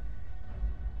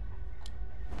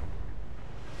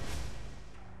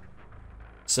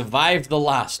 Survive the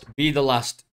last. Be the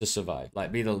last to survive.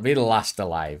 Like, be the last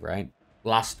alive, right?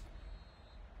 Last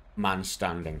man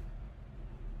standing.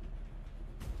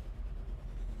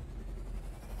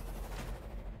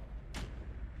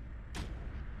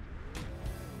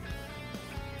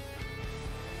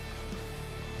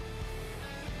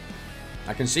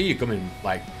 I can see you coming,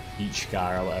 like, each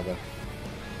car or whatever.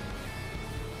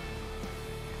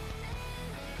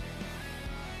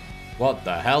 What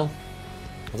the hell?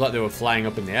 I thought they were flying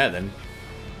up in the air then.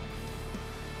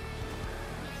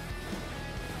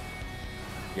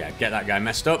 Yeah, get that guy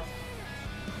messed up.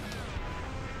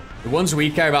 The ones we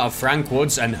care about are Frank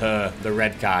Woods and her, the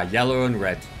red car. Yellow and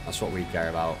red. That's what we care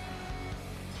about.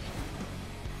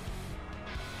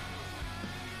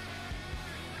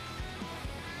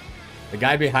 The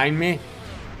guy behind me,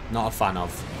 not a fan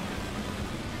of.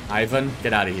 Ivan,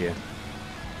 get out of here.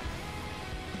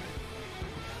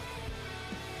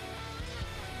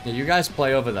 Yeah, you guys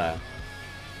play over there.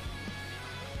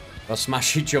 They'll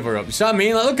smash each other up. You see what I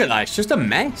mean? Like, look at that. It's just a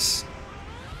mess.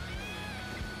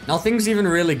 Nothing's even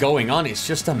really going on. It's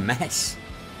just a mess.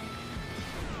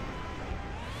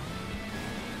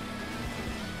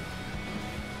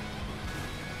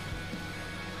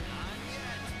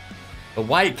 The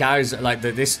white car is like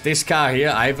this car here,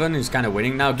 Ivan, is kind of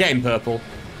winning now. Get him, purple.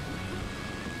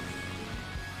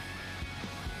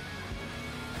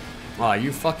 Oh, are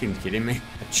you fucking kidding me?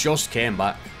 I just came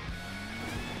back.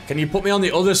 Can you put me on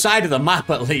the other side of the map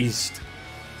at least?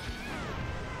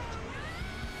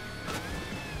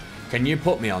 Can you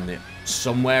put me on it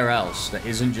somewhere else that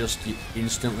isn't just you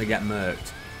instantly get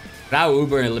murked? Now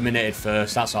Uber eliminated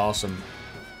first. That's awesome.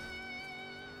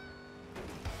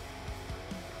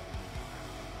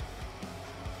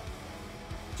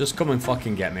 Just come and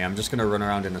fucking get me. I'm just gonna run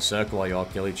around in a circle while you all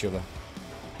kill each other.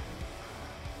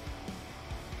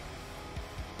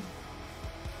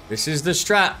 This is the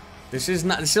strat. This is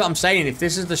what I'm saying. If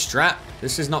this is the strat,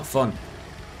 this is not fun.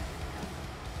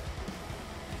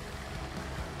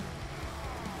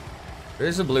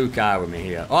 There's a blue car with me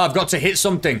here. Oh, I've got to hit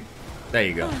something. There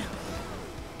you go.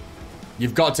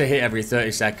 You've got to hit every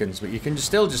 30 seconds, but you can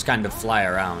still just kind of fly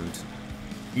around.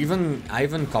 Even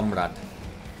Ivan Comrade.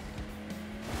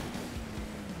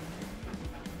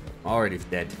 Already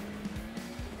dead.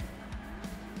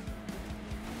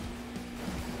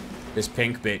 This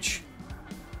pink bitch.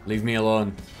 Leave me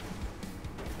alone.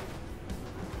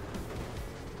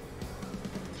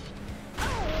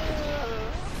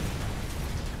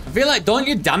 I feel like, don't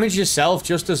you damage yourself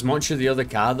just as much as the other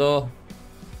car, though?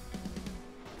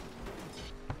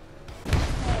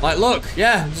 Like, look,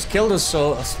 yeah, just killed us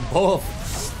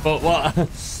both. But what?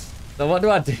 So what do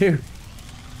I do?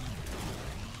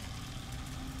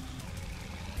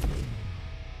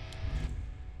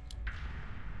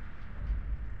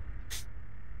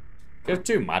 You're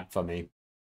too mad for me.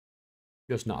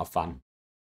 Just not a fan.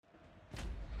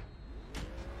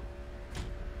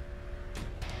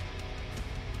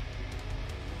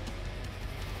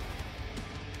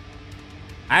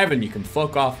 Ivan, you can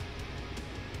fuck off.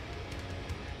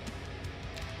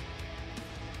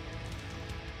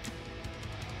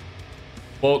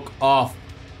 Fuck off.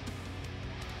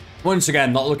 Once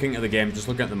again, not looking at the game, just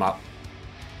looking at the map.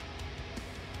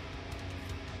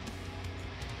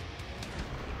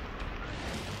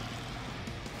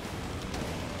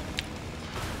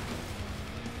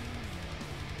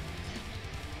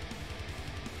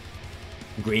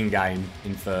 Green guy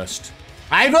in first.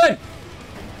 Ivan!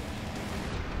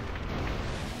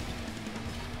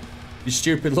 You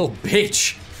stupid little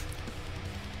bitch.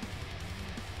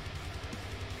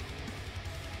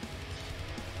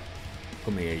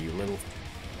 Come here, you little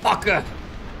fucker.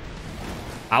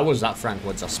 How was that, Frank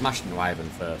Woods? I smashed into Ivan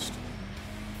first.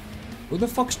 Who the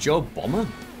fuck's Joe Bomber?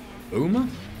 Boomer?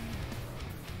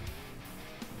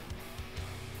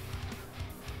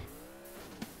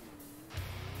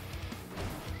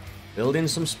 Building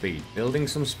some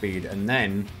speed, and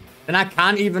then I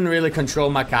can't even really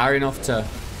control my car enough to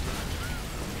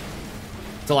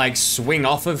like swing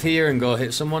off of here and go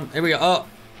hit someone. Here we go. Oh.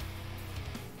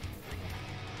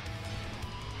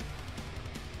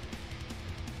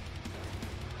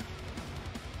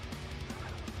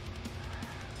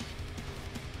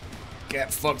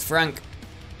 Get fucked, Frank.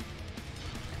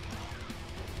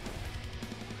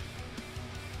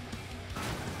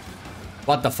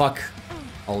 What the fuck?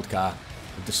 Old car.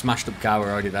 With the smashed up car, we're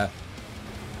already there.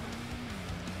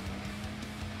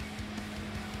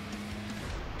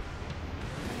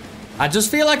 I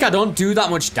just feel like I don't do that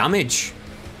much damage.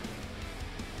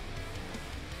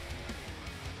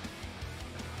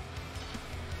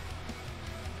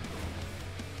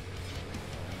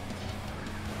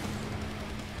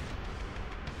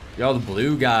 You're the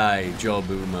blue guy, Joe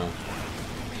Boomer.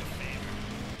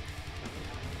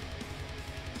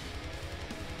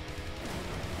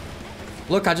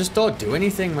 Look, I just don't do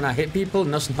anything when I hit people.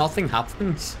 Nothing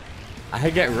happens. I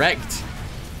get wrecked.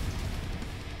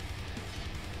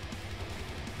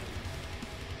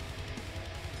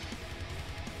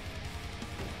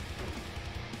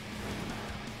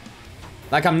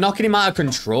 Like, I'm knocking him out of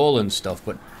control and stuff,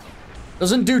 but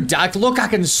doesn't do damage. Look, I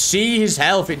can see his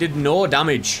health. It did no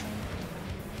damage.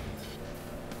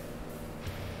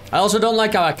 I also don't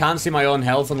like how I can't see my own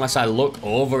health unless I look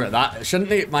over at that.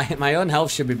 Shouldn't it? My own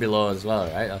health should be below as well,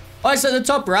 right? Oh, it's at the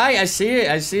top right. I see it.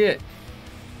 I see it.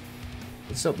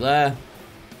 It's up there.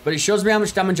 But it shows me how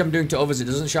much damage I'm doing to others. It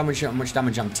doesn't show me how much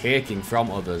damage I'm taking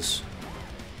from others.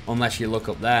 Unless you look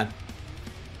up there.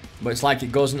 But it's like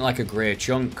it goes into like a grey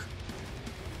chunk.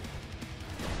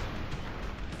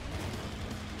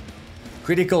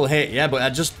 Critical hit, yeah, but I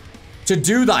just... To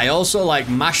do that, I also, like,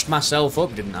 mashed myself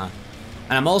up, didn't I?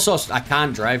 And I'm also... I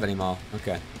can't drive anymore.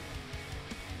 Okay.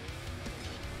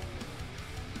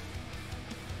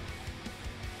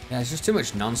 Yeah, it's just too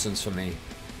much nonsense for me.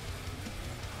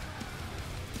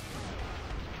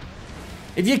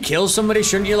 If you kill somebody,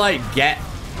 shouldn't you, like, get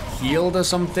healed or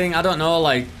something? I don't know,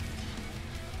 like...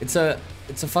 It's a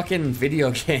fucking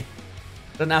video game.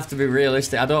 It doesn't have to be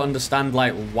realistic. I don't understand,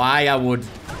 like, why I would...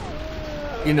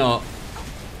 You know...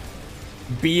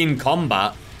 Be in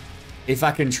combat if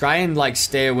I can try and, like,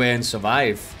 stay away and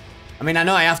survive. I mean, I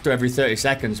know I have to every 30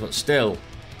 seconds, but still.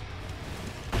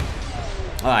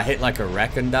 Oh, I hit like a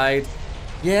wreck and died.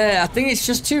 Yeah, I think it's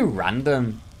just too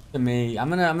random to me. I'm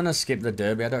gonna skip the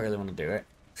derby. I don't really want to do it.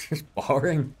 It's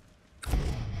boring.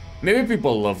 Maybe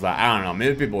people love that. I don't know.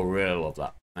 Maybe people really love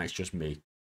that. That's just me.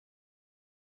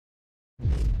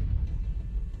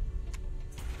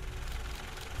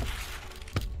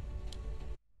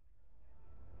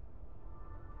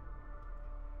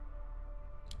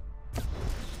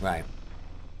 Right.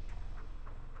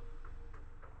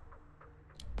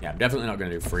 Yeah, I'm definitely not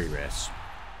going to do free race.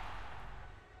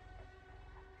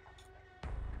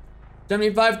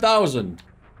 75,000.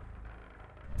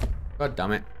 God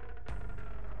damn it.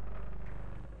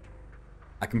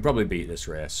 I can probably beat this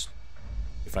race.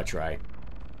 If I try.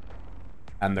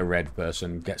 And the red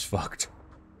person gets fucked.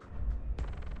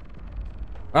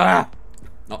 Ah!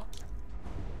 No.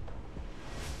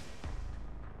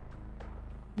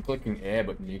 I'm clicking A,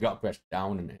 but you gotta press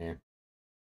down and A.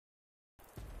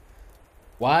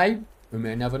 Why? We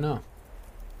may never know.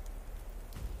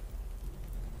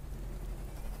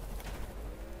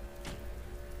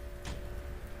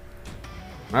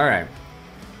 Alright.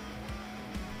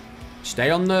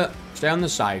 Stay on the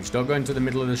sides. Don't go into the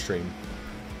middle of the stream.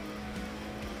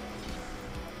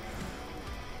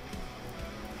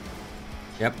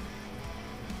 Yep.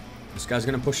 This guy's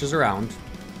gonna push us around.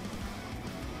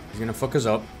 He's gonna fuck us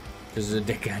up. Because he's a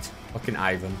dickhead. Fucking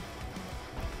Ivan.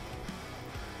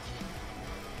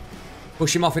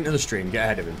 Push him off into the stream. Get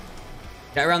ahead of him.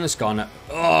 Get around this corner.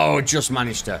 Oh, just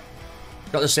managed to.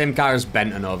 Got the same car as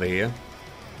Benton over here.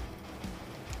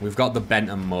 We've got the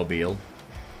Benton mobile.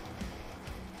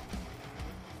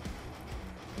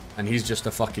 And he's just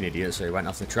a fucking idiot, so he went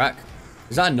off the track.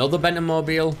 Is that another Benton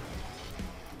mobile?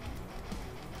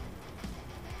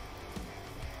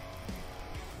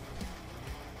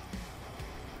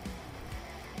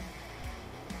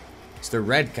 It's the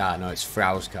red car. No, it's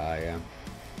Frau's car, yeah.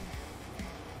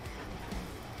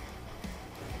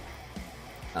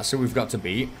 That's who we've got to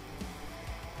beat.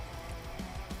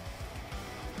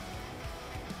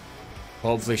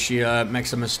 Hopefully she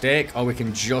makes a mistake, or we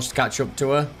can just catch up to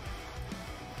her.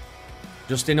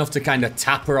 Just enough to kind of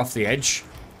tap her off the edge.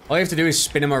 All you have to do is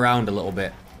spin him around a little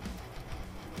bit.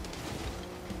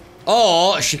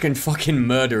 Or she can fucking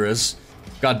murder us.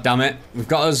 God damn it. We've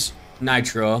got us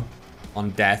Nitro on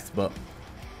death, but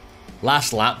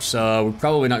last lap, so we're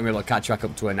probably not going to be able to catch back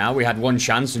up to her now. We had one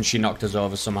chance and she knocked us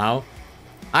over somehow.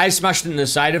 I smashed into the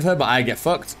side of her, but I get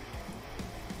fucked.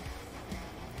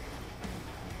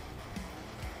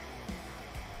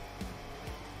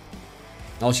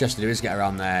 All she has to do is get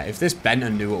around there. If this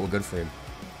Benton knew what were good for him,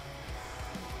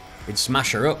 he'd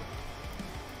smash her up.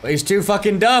 But he's too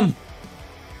fucking dumb.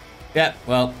 Yeah,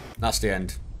 well, that's the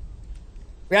end.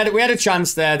 We had a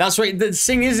chance there. That's what the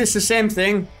thing is. It's the same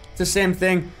thing. It's the same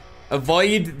thing.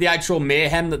 Avoid the actual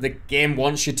mayhem that the game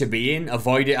wants you to be in.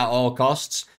 Avoid it at all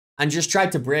costs. And just try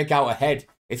to break out ahead.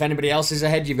 If anybody else is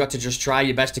ahead, you've got to just try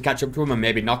your best to catch up to them and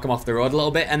maybe knock them off the road a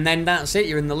little bit. And then that's it.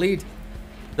 You're in the lead.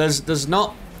 There's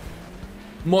not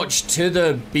much to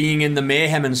the being in the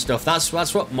mayhem and stuff. That's what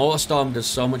MotorStorm does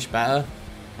so much better.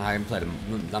 I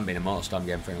haven't been a MotorStorm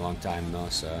game for a long time though,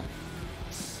 so.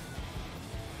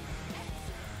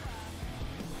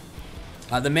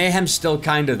 Like, the mayhem's still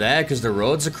kind of there because the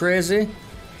roads are crazy.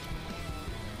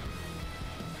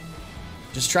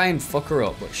 Just try and fuck her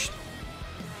up, but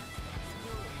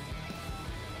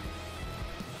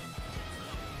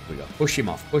we go. Push him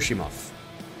off. Push him off.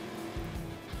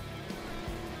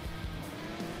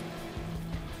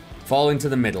 Fall into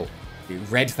the middle.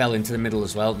 Red fell into the middle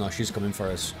as well. No, she's coming for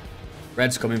us.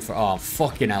 Red's coming for... Oh,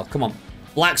 fucking hell. Come on.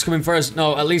 Black's coming for us.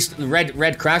 No, at least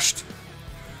red crashed.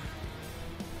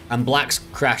 And black's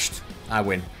crashed. I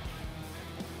win.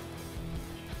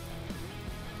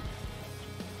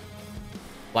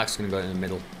 Black's gonna go into the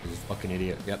middle. He's a fucking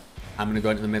idiot. Yep. I'm gonna go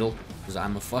into the middle because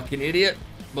I'm a fucking idiot.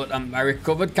 But I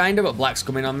recovered kind of, but black's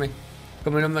coming on me.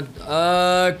 Coming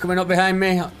up behind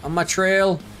me on my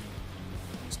trail.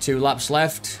 2 laps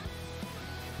left.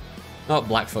 Oh,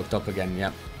 black fucked up again,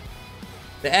 yep.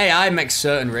 The AI makes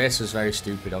certain racers very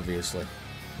stupid, obviously.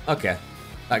 Okay.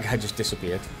 That guy just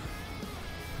disappeared.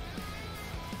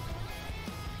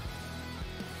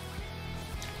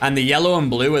 And the yellow and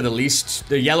blue are the least...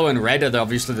 The yellow and red are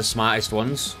obviously the smartest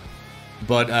ones.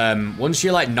 But once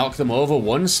you, like, knock them over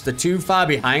once, they're too far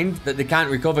behind that they can't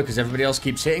recover because everybody else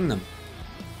keeps hitting them.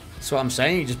 That's what I'm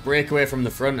saying. You just break away from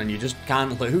the front and you just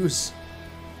can't lose.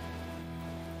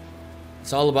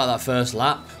 It's all about that first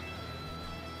lap.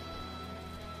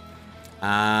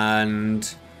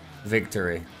 And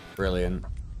victory. Brilliant.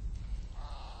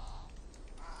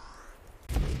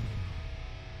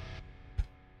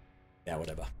 Yeah,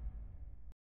 whatever.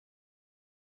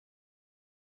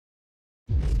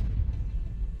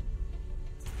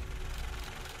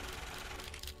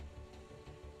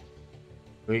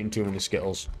 We're eating too many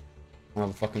Skittles. I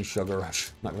have a fucking sugar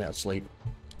rush. Not gonna be able to sleep.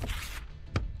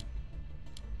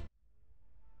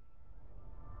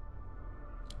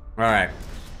 Alright.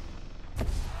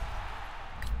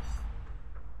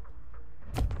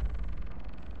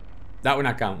 That one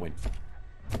I can't win.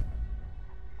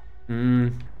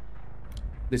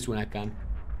 This one I can.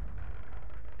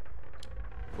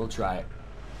 We'll try it.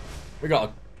 We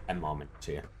got 10 more minutes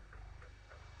here.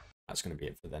 That's gonna be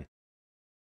it for then.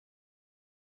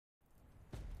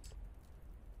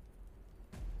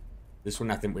 This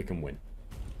one I think we can win.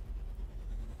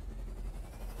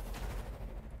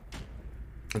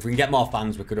 If we can get more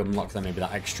fans, we could unlock them maybe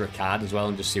that extra card as well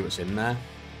and just see what's in there.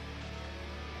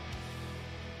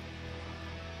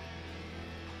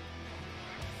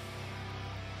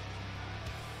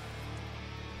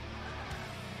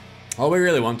 All we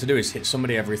really want to do is hit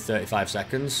somebody every 35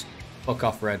 seconds. Fuck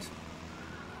off, Red.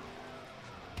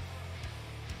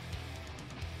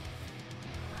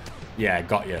 Yeah,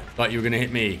 got you. Thought you were going to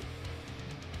hit me.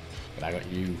 But I got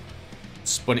you.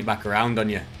 Spun it back around on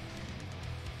you.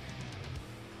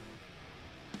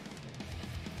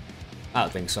 I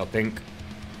don't think so, Pink.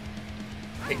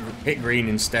 Hit green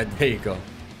instead. There you go.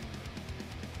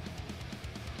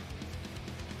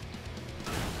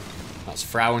 That's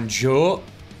Frau and Joe.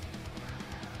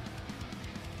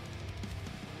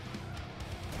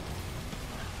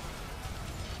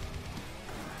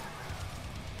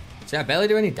 See, I barely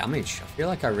do any damage. I feel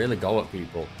like I really go at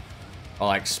people. Or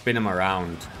like spin them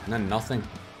around. And then nothing.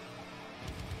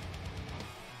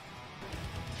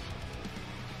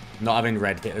 Not having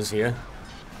red hitters here.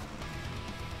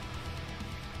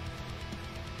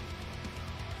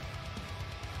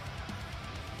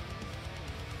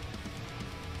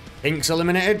 Pink's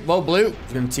eliminated. Well, blue.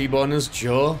 He's going to T-bone us.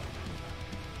 Joe.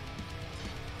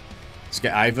 Let's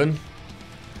get Ivan.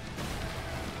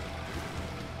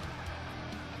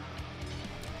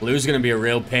 Blue's going to be a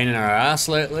real pain in our ass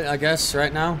lately, I guess,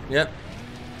 right now. Yep.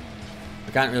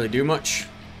 I can't really do much.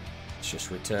 Let's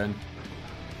just return.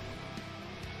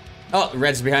 Oh, the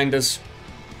red's behind us.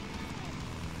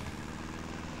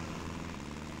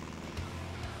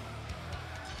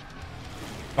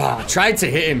 Oh, I tried to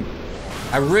hit him.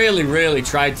 I really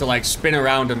tried to, like, spin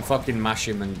around and fucking mash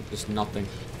him and just nothing.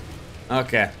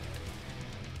 Okay.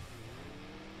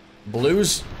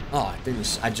 Blues. Oh,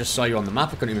 I just saw you on the map.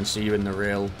 I couldn't even see you in the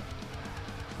real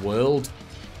world.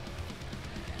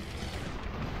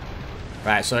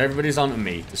 Right, so everybody's on to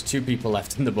me. There's 2 people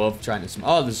left in the above trying to...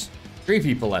 Oh, there's 3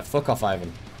 people left. Fuck off,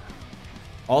 Ivan.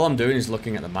 All I'm doing is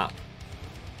looking at the map.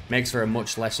 Makes for a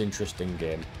much less interesting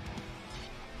game.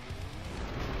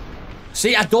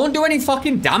 See, I don't do any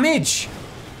fucking damage.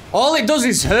 All it does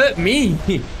is hurt me.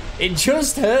 It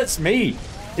just hurts me.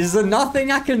 Is there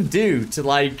nothing I can do to,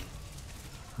 like...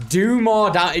 do more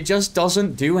damage? It just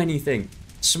doesn't do anything.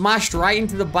 Smashed right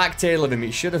into the back tail of him.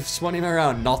 It should have spun him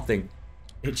around. Nothing.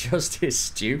 It just is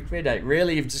stupid. Like,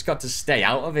 really, you've just got to stay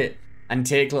out of it and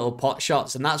take little pot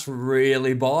shots, and that's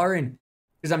really boring.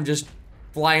 Because I'm just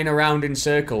flying around in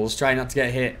circles, trying not to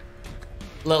get hit.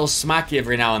 Little smacky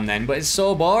every now and then, but it's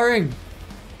so boring.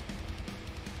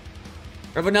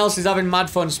 Everyone else is having mad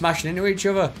fun smashing into each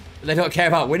other, but they don't care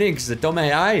about winning because they're dumb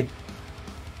AI.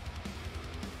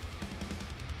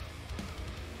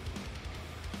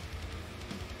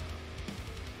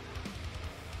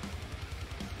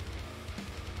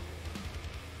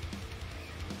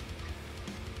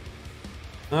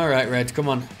 Alright, Red, come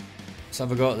on. Let's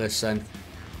have a go at this then.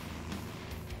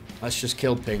 Let's just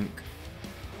kill Pink.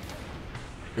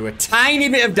 Do a tiny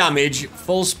bit of damage,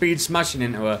 full speed smashing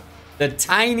into her. The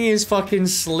tiniest fucking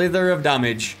slither of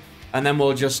damage. And then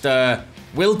we'll just,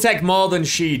 we'll take more than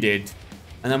she did.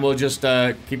 And then we'll just,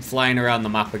 keep flying around the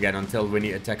map again until we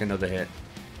need to take another hit.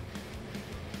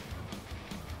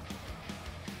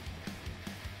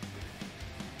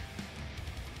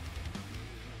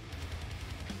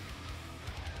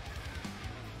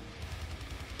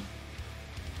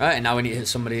 Right, and now we need to hit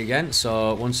somebody again.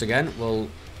 So once again, we'll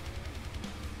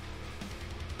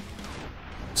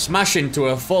smash into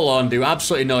a full-on, do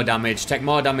absolutely no damage, take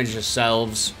more damage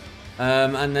yourselves,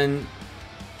 and then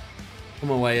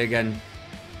come away again.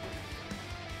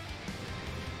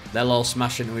 They'll all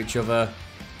smash into each other.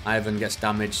 Ivan gets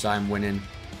damaged, so I'm winning.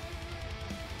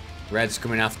 Red's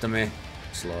coming after me.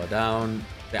 Slow down.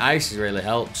 The ice really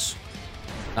helps.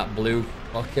 That blue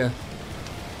fucker.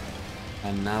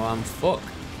 And now I'm fucked.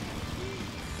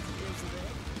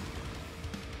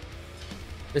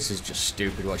 This is just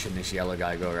stupid watching this yellow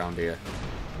guy go around here.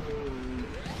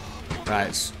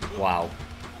 Right, wow.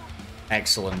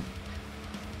 Excellent.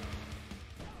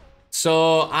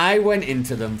 So I went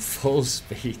into them full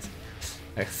speed.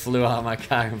 I flew out of my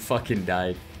car and fucking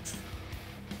died.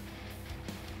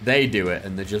 They do it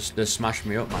and they smashed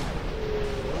me up, man.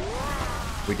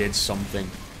 We did something.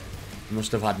 We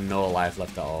must have had no life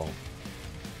left at all.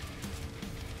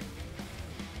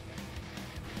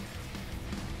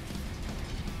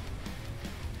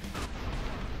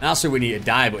 And also we need to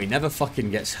die, but he never fucking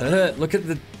gets hurt. Look at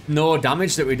the no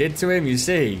damage that we did to him, you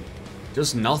see?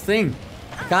 Just nothing.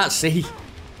 I can't see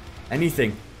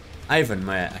anything. Ivan,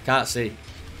 mate, I can't see.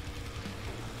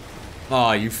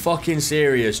 Oh, you fucking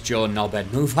serious, Joe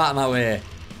Knobhead? Move out of my way.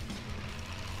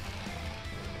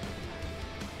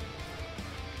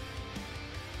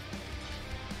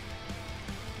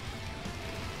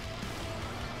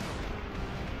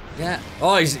 Yeah.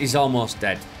 Oh, he's almost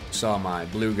dead. So am I.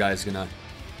 Blue guy's gonna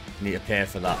need to pay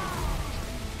for that.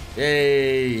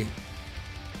 Yay.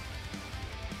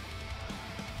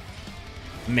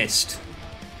 Missed.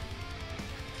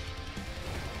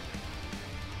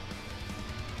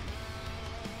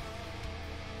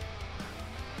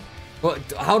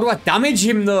 But how do I damage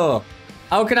him though?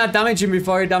 How can I damage him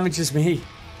before he damages me?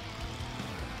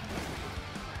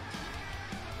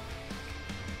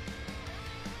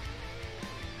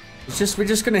 It's just, we're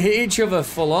just gonna hit each other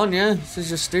full on, yeah? This is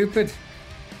just stupid.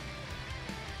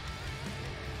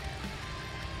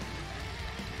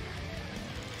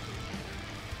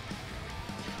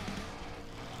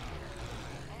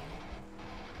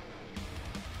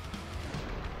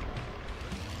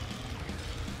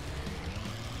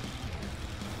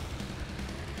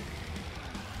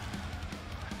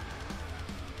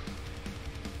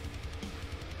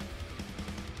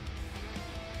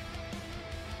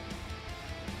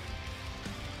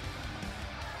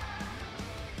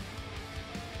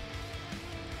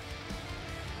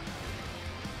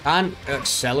 Can't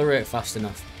accelerate fast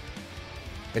enough.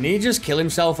 Can he just kill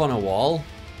himself on a wall?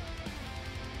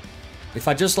 If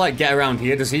I just like get around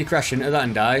here, does he crash into that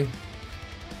and die?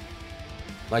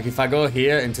 Like if I go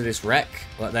here into this wreck,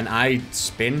 but then I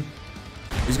spin,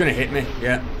 he's gonna hit me,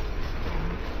 yeah.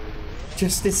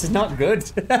 Just, it's not good.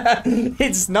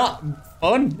 It's not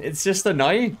fun. It's just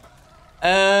annoying.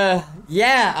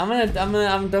 Yeah,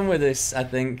 I'm done with this, I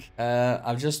think.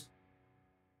 I've just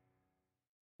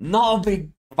not a big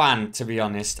fan, to be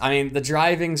honest. I mean, the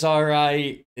driving's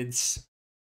alright.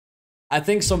 I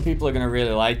think some people are gonna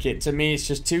really like it. To me, it's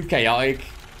just too chaotic,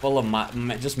 full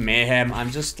of just mayhem. I'm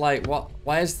just like, what?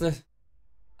 Why is the?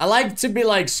 I like to be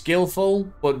like skillful,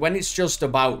 but when it's just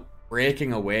about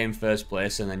breaking away in first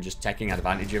place and then just taking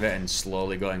advantage of it and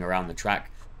slowly going around the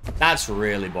track, that's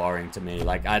really boring to me.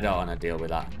 Like, I don't want to deal with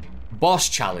that. Boss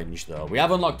challenge, though. We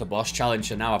have unlocked the boss challenge,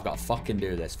 so now I've got to fucking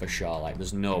do this for sure. Like,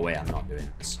 there's no way I'm not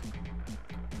doing this.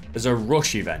 There's a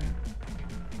rush event.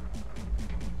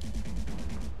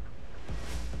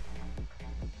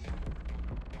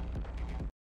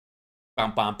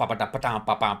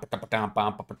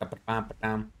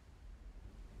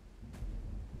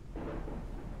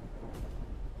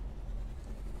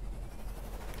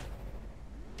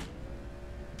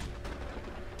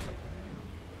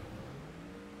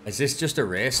 Is this just a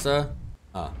race, though?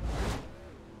 Oh.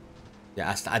 Yeah,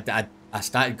 I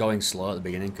started going slow at the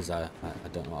beginning because I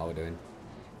don't know what we're doing.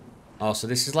 Oh, so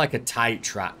this is like a tight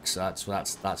track, so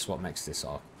that's what makes this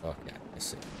all. Okay, I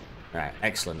see. Right,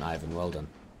 excellent, Ivan. Well done.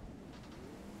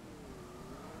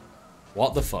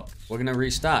 What the fuck? We're gonna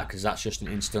restart because that's just an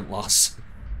instant loss.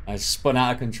 I spun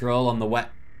out of control on the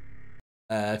wet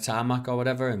tarmac or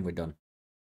whatever, and we're done.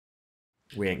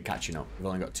 We ain't catching up. We've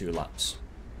only got 2 laps.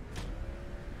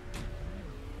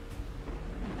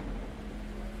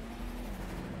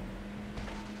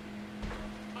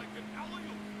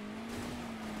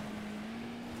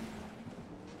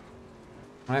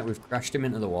 Alright, we've crashed him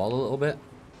into the wall a little bit.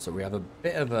 So we have a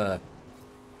bit of a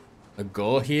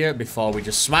go here before we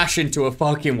just smash into a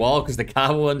fucking wall because the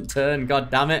car won't turn,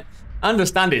 god damn it. I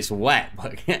understand it's wet,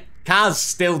 but cars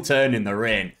still turn in the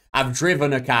rain. I've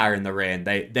driven a car in the rain.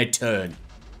 They turn.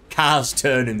 cars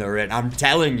turn in the rain. I'm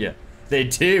telling you. They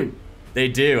do. They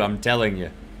do, I'm telling you.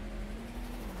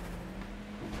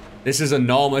 This is a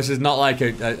normal, this is not like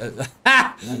a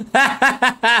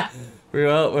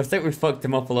well, I think we fucked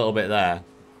him up a little bit there.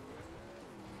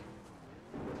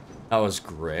 That was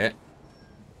great.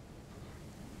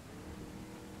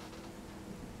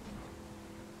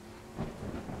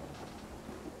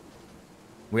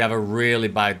 We have a really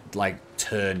bad, like,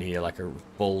 turn here, like a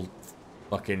full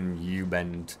fucking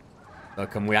U-bend. So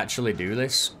can we actually do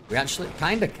this? We actually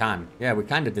kind of can. Yeah, we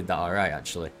kind of did that alright,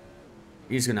 actually.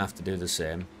 He's going to have to do the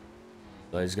same.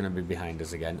 So he's going to be behind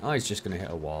us again. Oh, he's just going to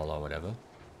hit a wall or whatever.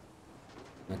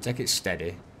 Now take it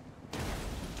steady.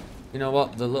 You know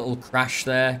what? The little crash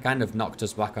there kind of knocked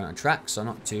us back on a track, so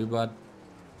not too bad.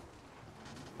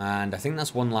 And I think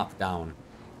that's one lap down.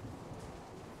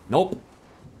 Nope.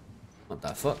 What the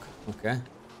fuck? Okay.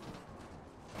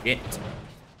 Shit.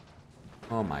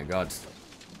 Oh my god.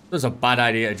 It was a bad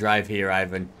idea to drive here,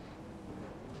 Ivan.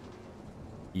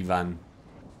 Ivan.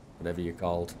 Whatever you're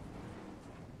called.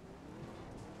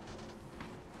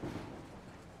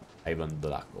 Ivan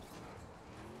Draco.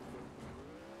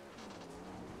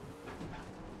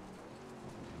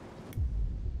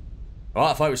 Oh,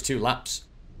 I thought it was 2 laps.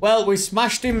 Well, we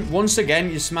smashed him once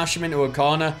again. You smash him into a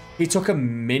corner. He took a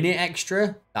minute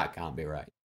extra. That can't be right.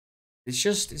 It's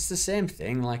the same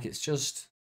thing. Like, just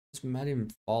made him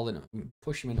fall in,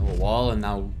 push him into a wall, and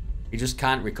now he just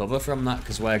can't recover from that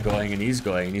because we're going and he's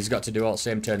going, and he's got to do all the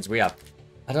same turns we have.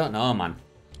 I don't know, man.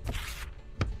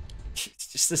 It's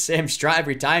just the same strat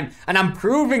every time, and I'm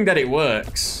proving that it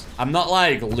works. I'm not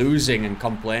like losing and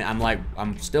complaining.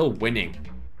 I'm still winning.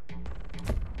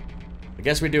 I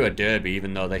guess we do a derby,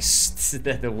 even though they're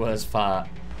the worst part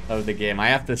of the game. I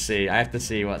have to see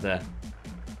what the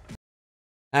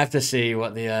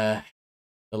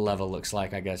level looks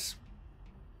like, I guess.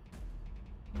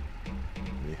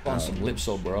 Put on some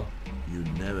lipso, bro. You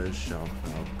never shall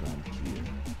come here.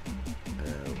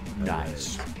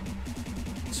 Nice.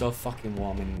 So fucking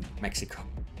warm in Mexico.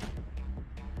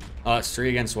 Oh, it's 3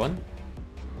 against 1.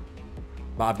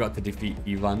 But I've got to defeat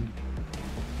Ivan.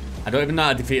 I don't even know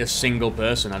how to defeat a single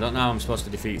person. I don't know how I'm supposed to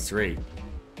defeat 3.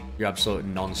 You absolute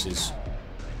nonsense.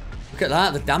 Look at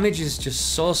that. The damage is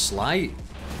just so slight.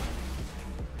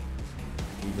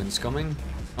 Ivan's coming.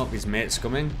 Oh, his mate's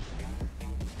coming.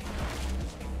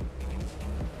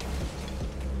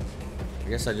 I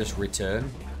guess I just return.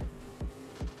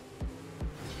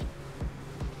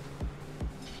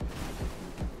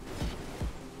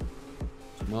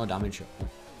 No damage.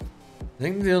 I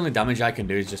think the only damage I can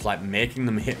do is just like making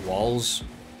them hit walls.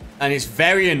 And it's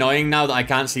very annoying now that I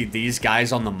can't see these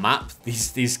guys on the map,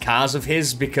 these cars of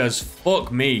his, because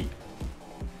fuck me.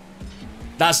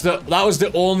 That was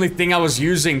the only thing I was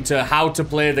using to how to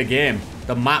play the game.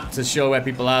 The map to show where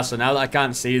people are, so now that I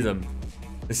can't see them,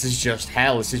 this is just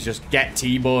hell. This is just get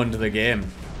T-boned the game.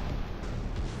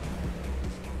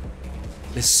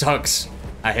 This sucks.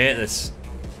 I hate this.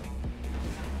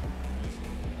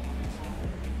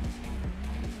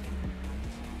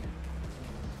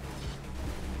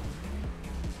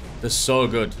 They're so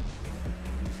good.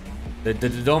 They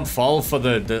don't fall for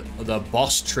the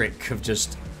boss trick of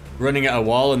just running at a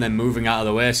wall and then moving out of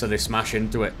the way so they smash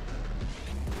into it.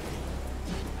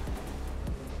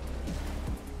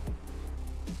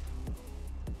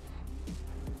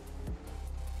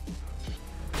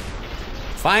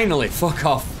 Finally, fuck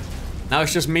off. Now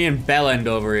it's just me and Bellend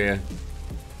over here.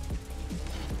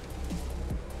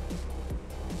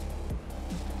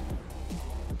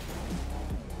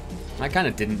 I kind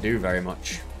of didn't do very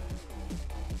much.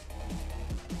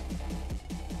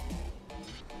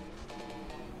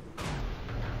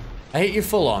 I hit you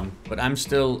full on, but I'm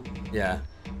still... yeah.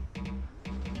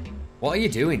 What are you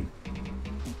doing?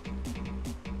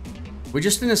 We're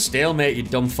just in a stalemate, you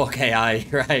dumb fuck AI.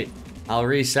 Right. I'll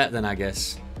reset then, I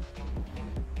guess.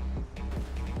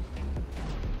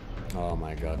 Oh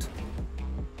my god.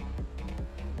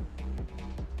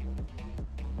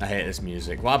 I hate this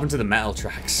music. What happened to the metal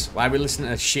tracks? Why are we listening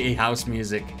to shitty house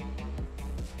music?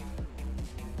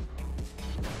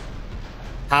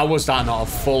 How was that not a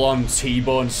full-on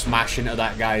T-bone smash into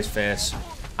that guy's face?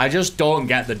 I just don't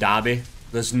get the derby.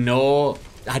 There's no...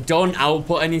 I don't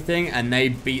output anything, and they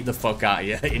beat the fuck out of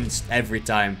you every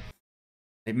time.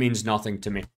 It means nothing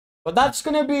to me. But that's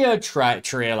going to be a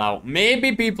trail out.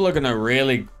 Maybe people are going to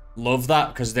really love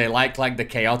that because they like the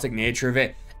chaotic nature of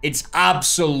it. It's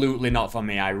absolutely not for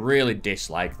me. I really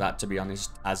dislike that, to be honest,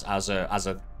 as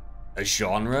a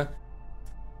genre.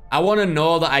 I want to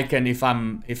know that I can, if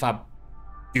I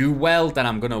do well, then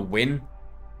I'm gonna win.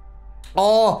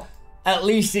 Or at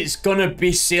least it's gonna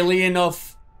be silly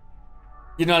enough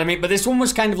You know what I mean? But this one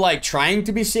was kind of like trying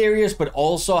to be serious, but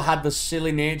also had the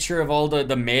silly nature of all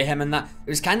the mayhem and that. It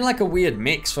was kind of like a weird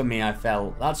mix for me, I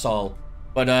felt. That's all.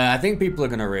 But I think people are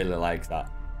going to really like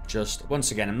that. Just,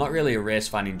 once again, I'm not really a race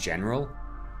fan in general.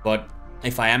 But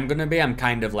if I am going to be, I'm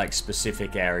kind of like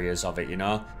specific areas of it, you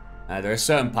know? There are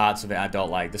certain parts of it I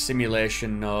don't like. The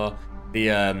simulation, no.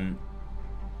 The,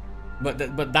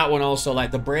 But that one also,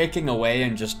 like, the breaking away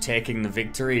and just taking the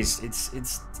victories,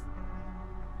 it's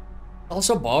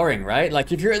also boring, right?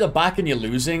 Like, if you're at the back and you're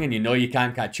losing and you know you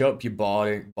can't catch up, you're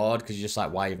bored because you're just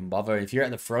like, why even bother? If you're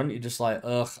at the front, you're just like,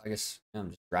 ugh, I guess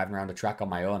I'm just driving around the track on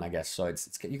my own, I guess. So it's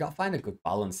you got to find a good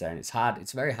balance there, and it's hard.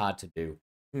 It's very hard to do.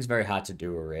 It's very hard to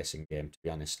do a racing game, to be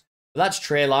honest. But that's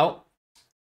Trail Out.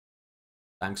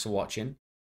 Thanks for watching.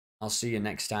 I'll see you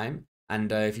next time.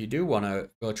 And if you do want to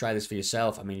go try this for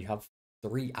yourself, I mean, you have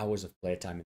 3 hours of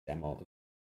playtime in the demo.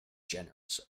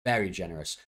 Generous. Very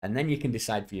generous. And then you can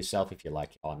decide for yourself if you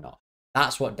like it or not.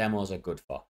 That's what demos are good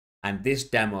for. And this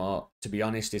demo, to be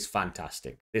honest, is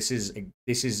fantastic. This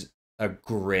is a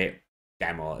great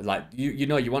demo. Like, you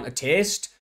know, you want a taste?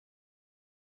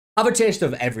 Have a taste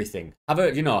of everything. Have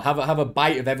a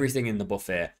bite of everything in the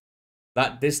buffet.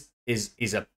 This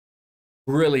is a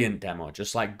brilliant demo.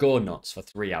 Just like go nuts for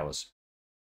 3 hours.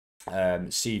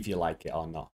 See if you like it or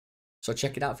not. So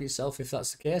check it out for yourself if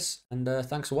that's the case. And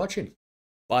thanks for watching.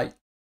 Bye.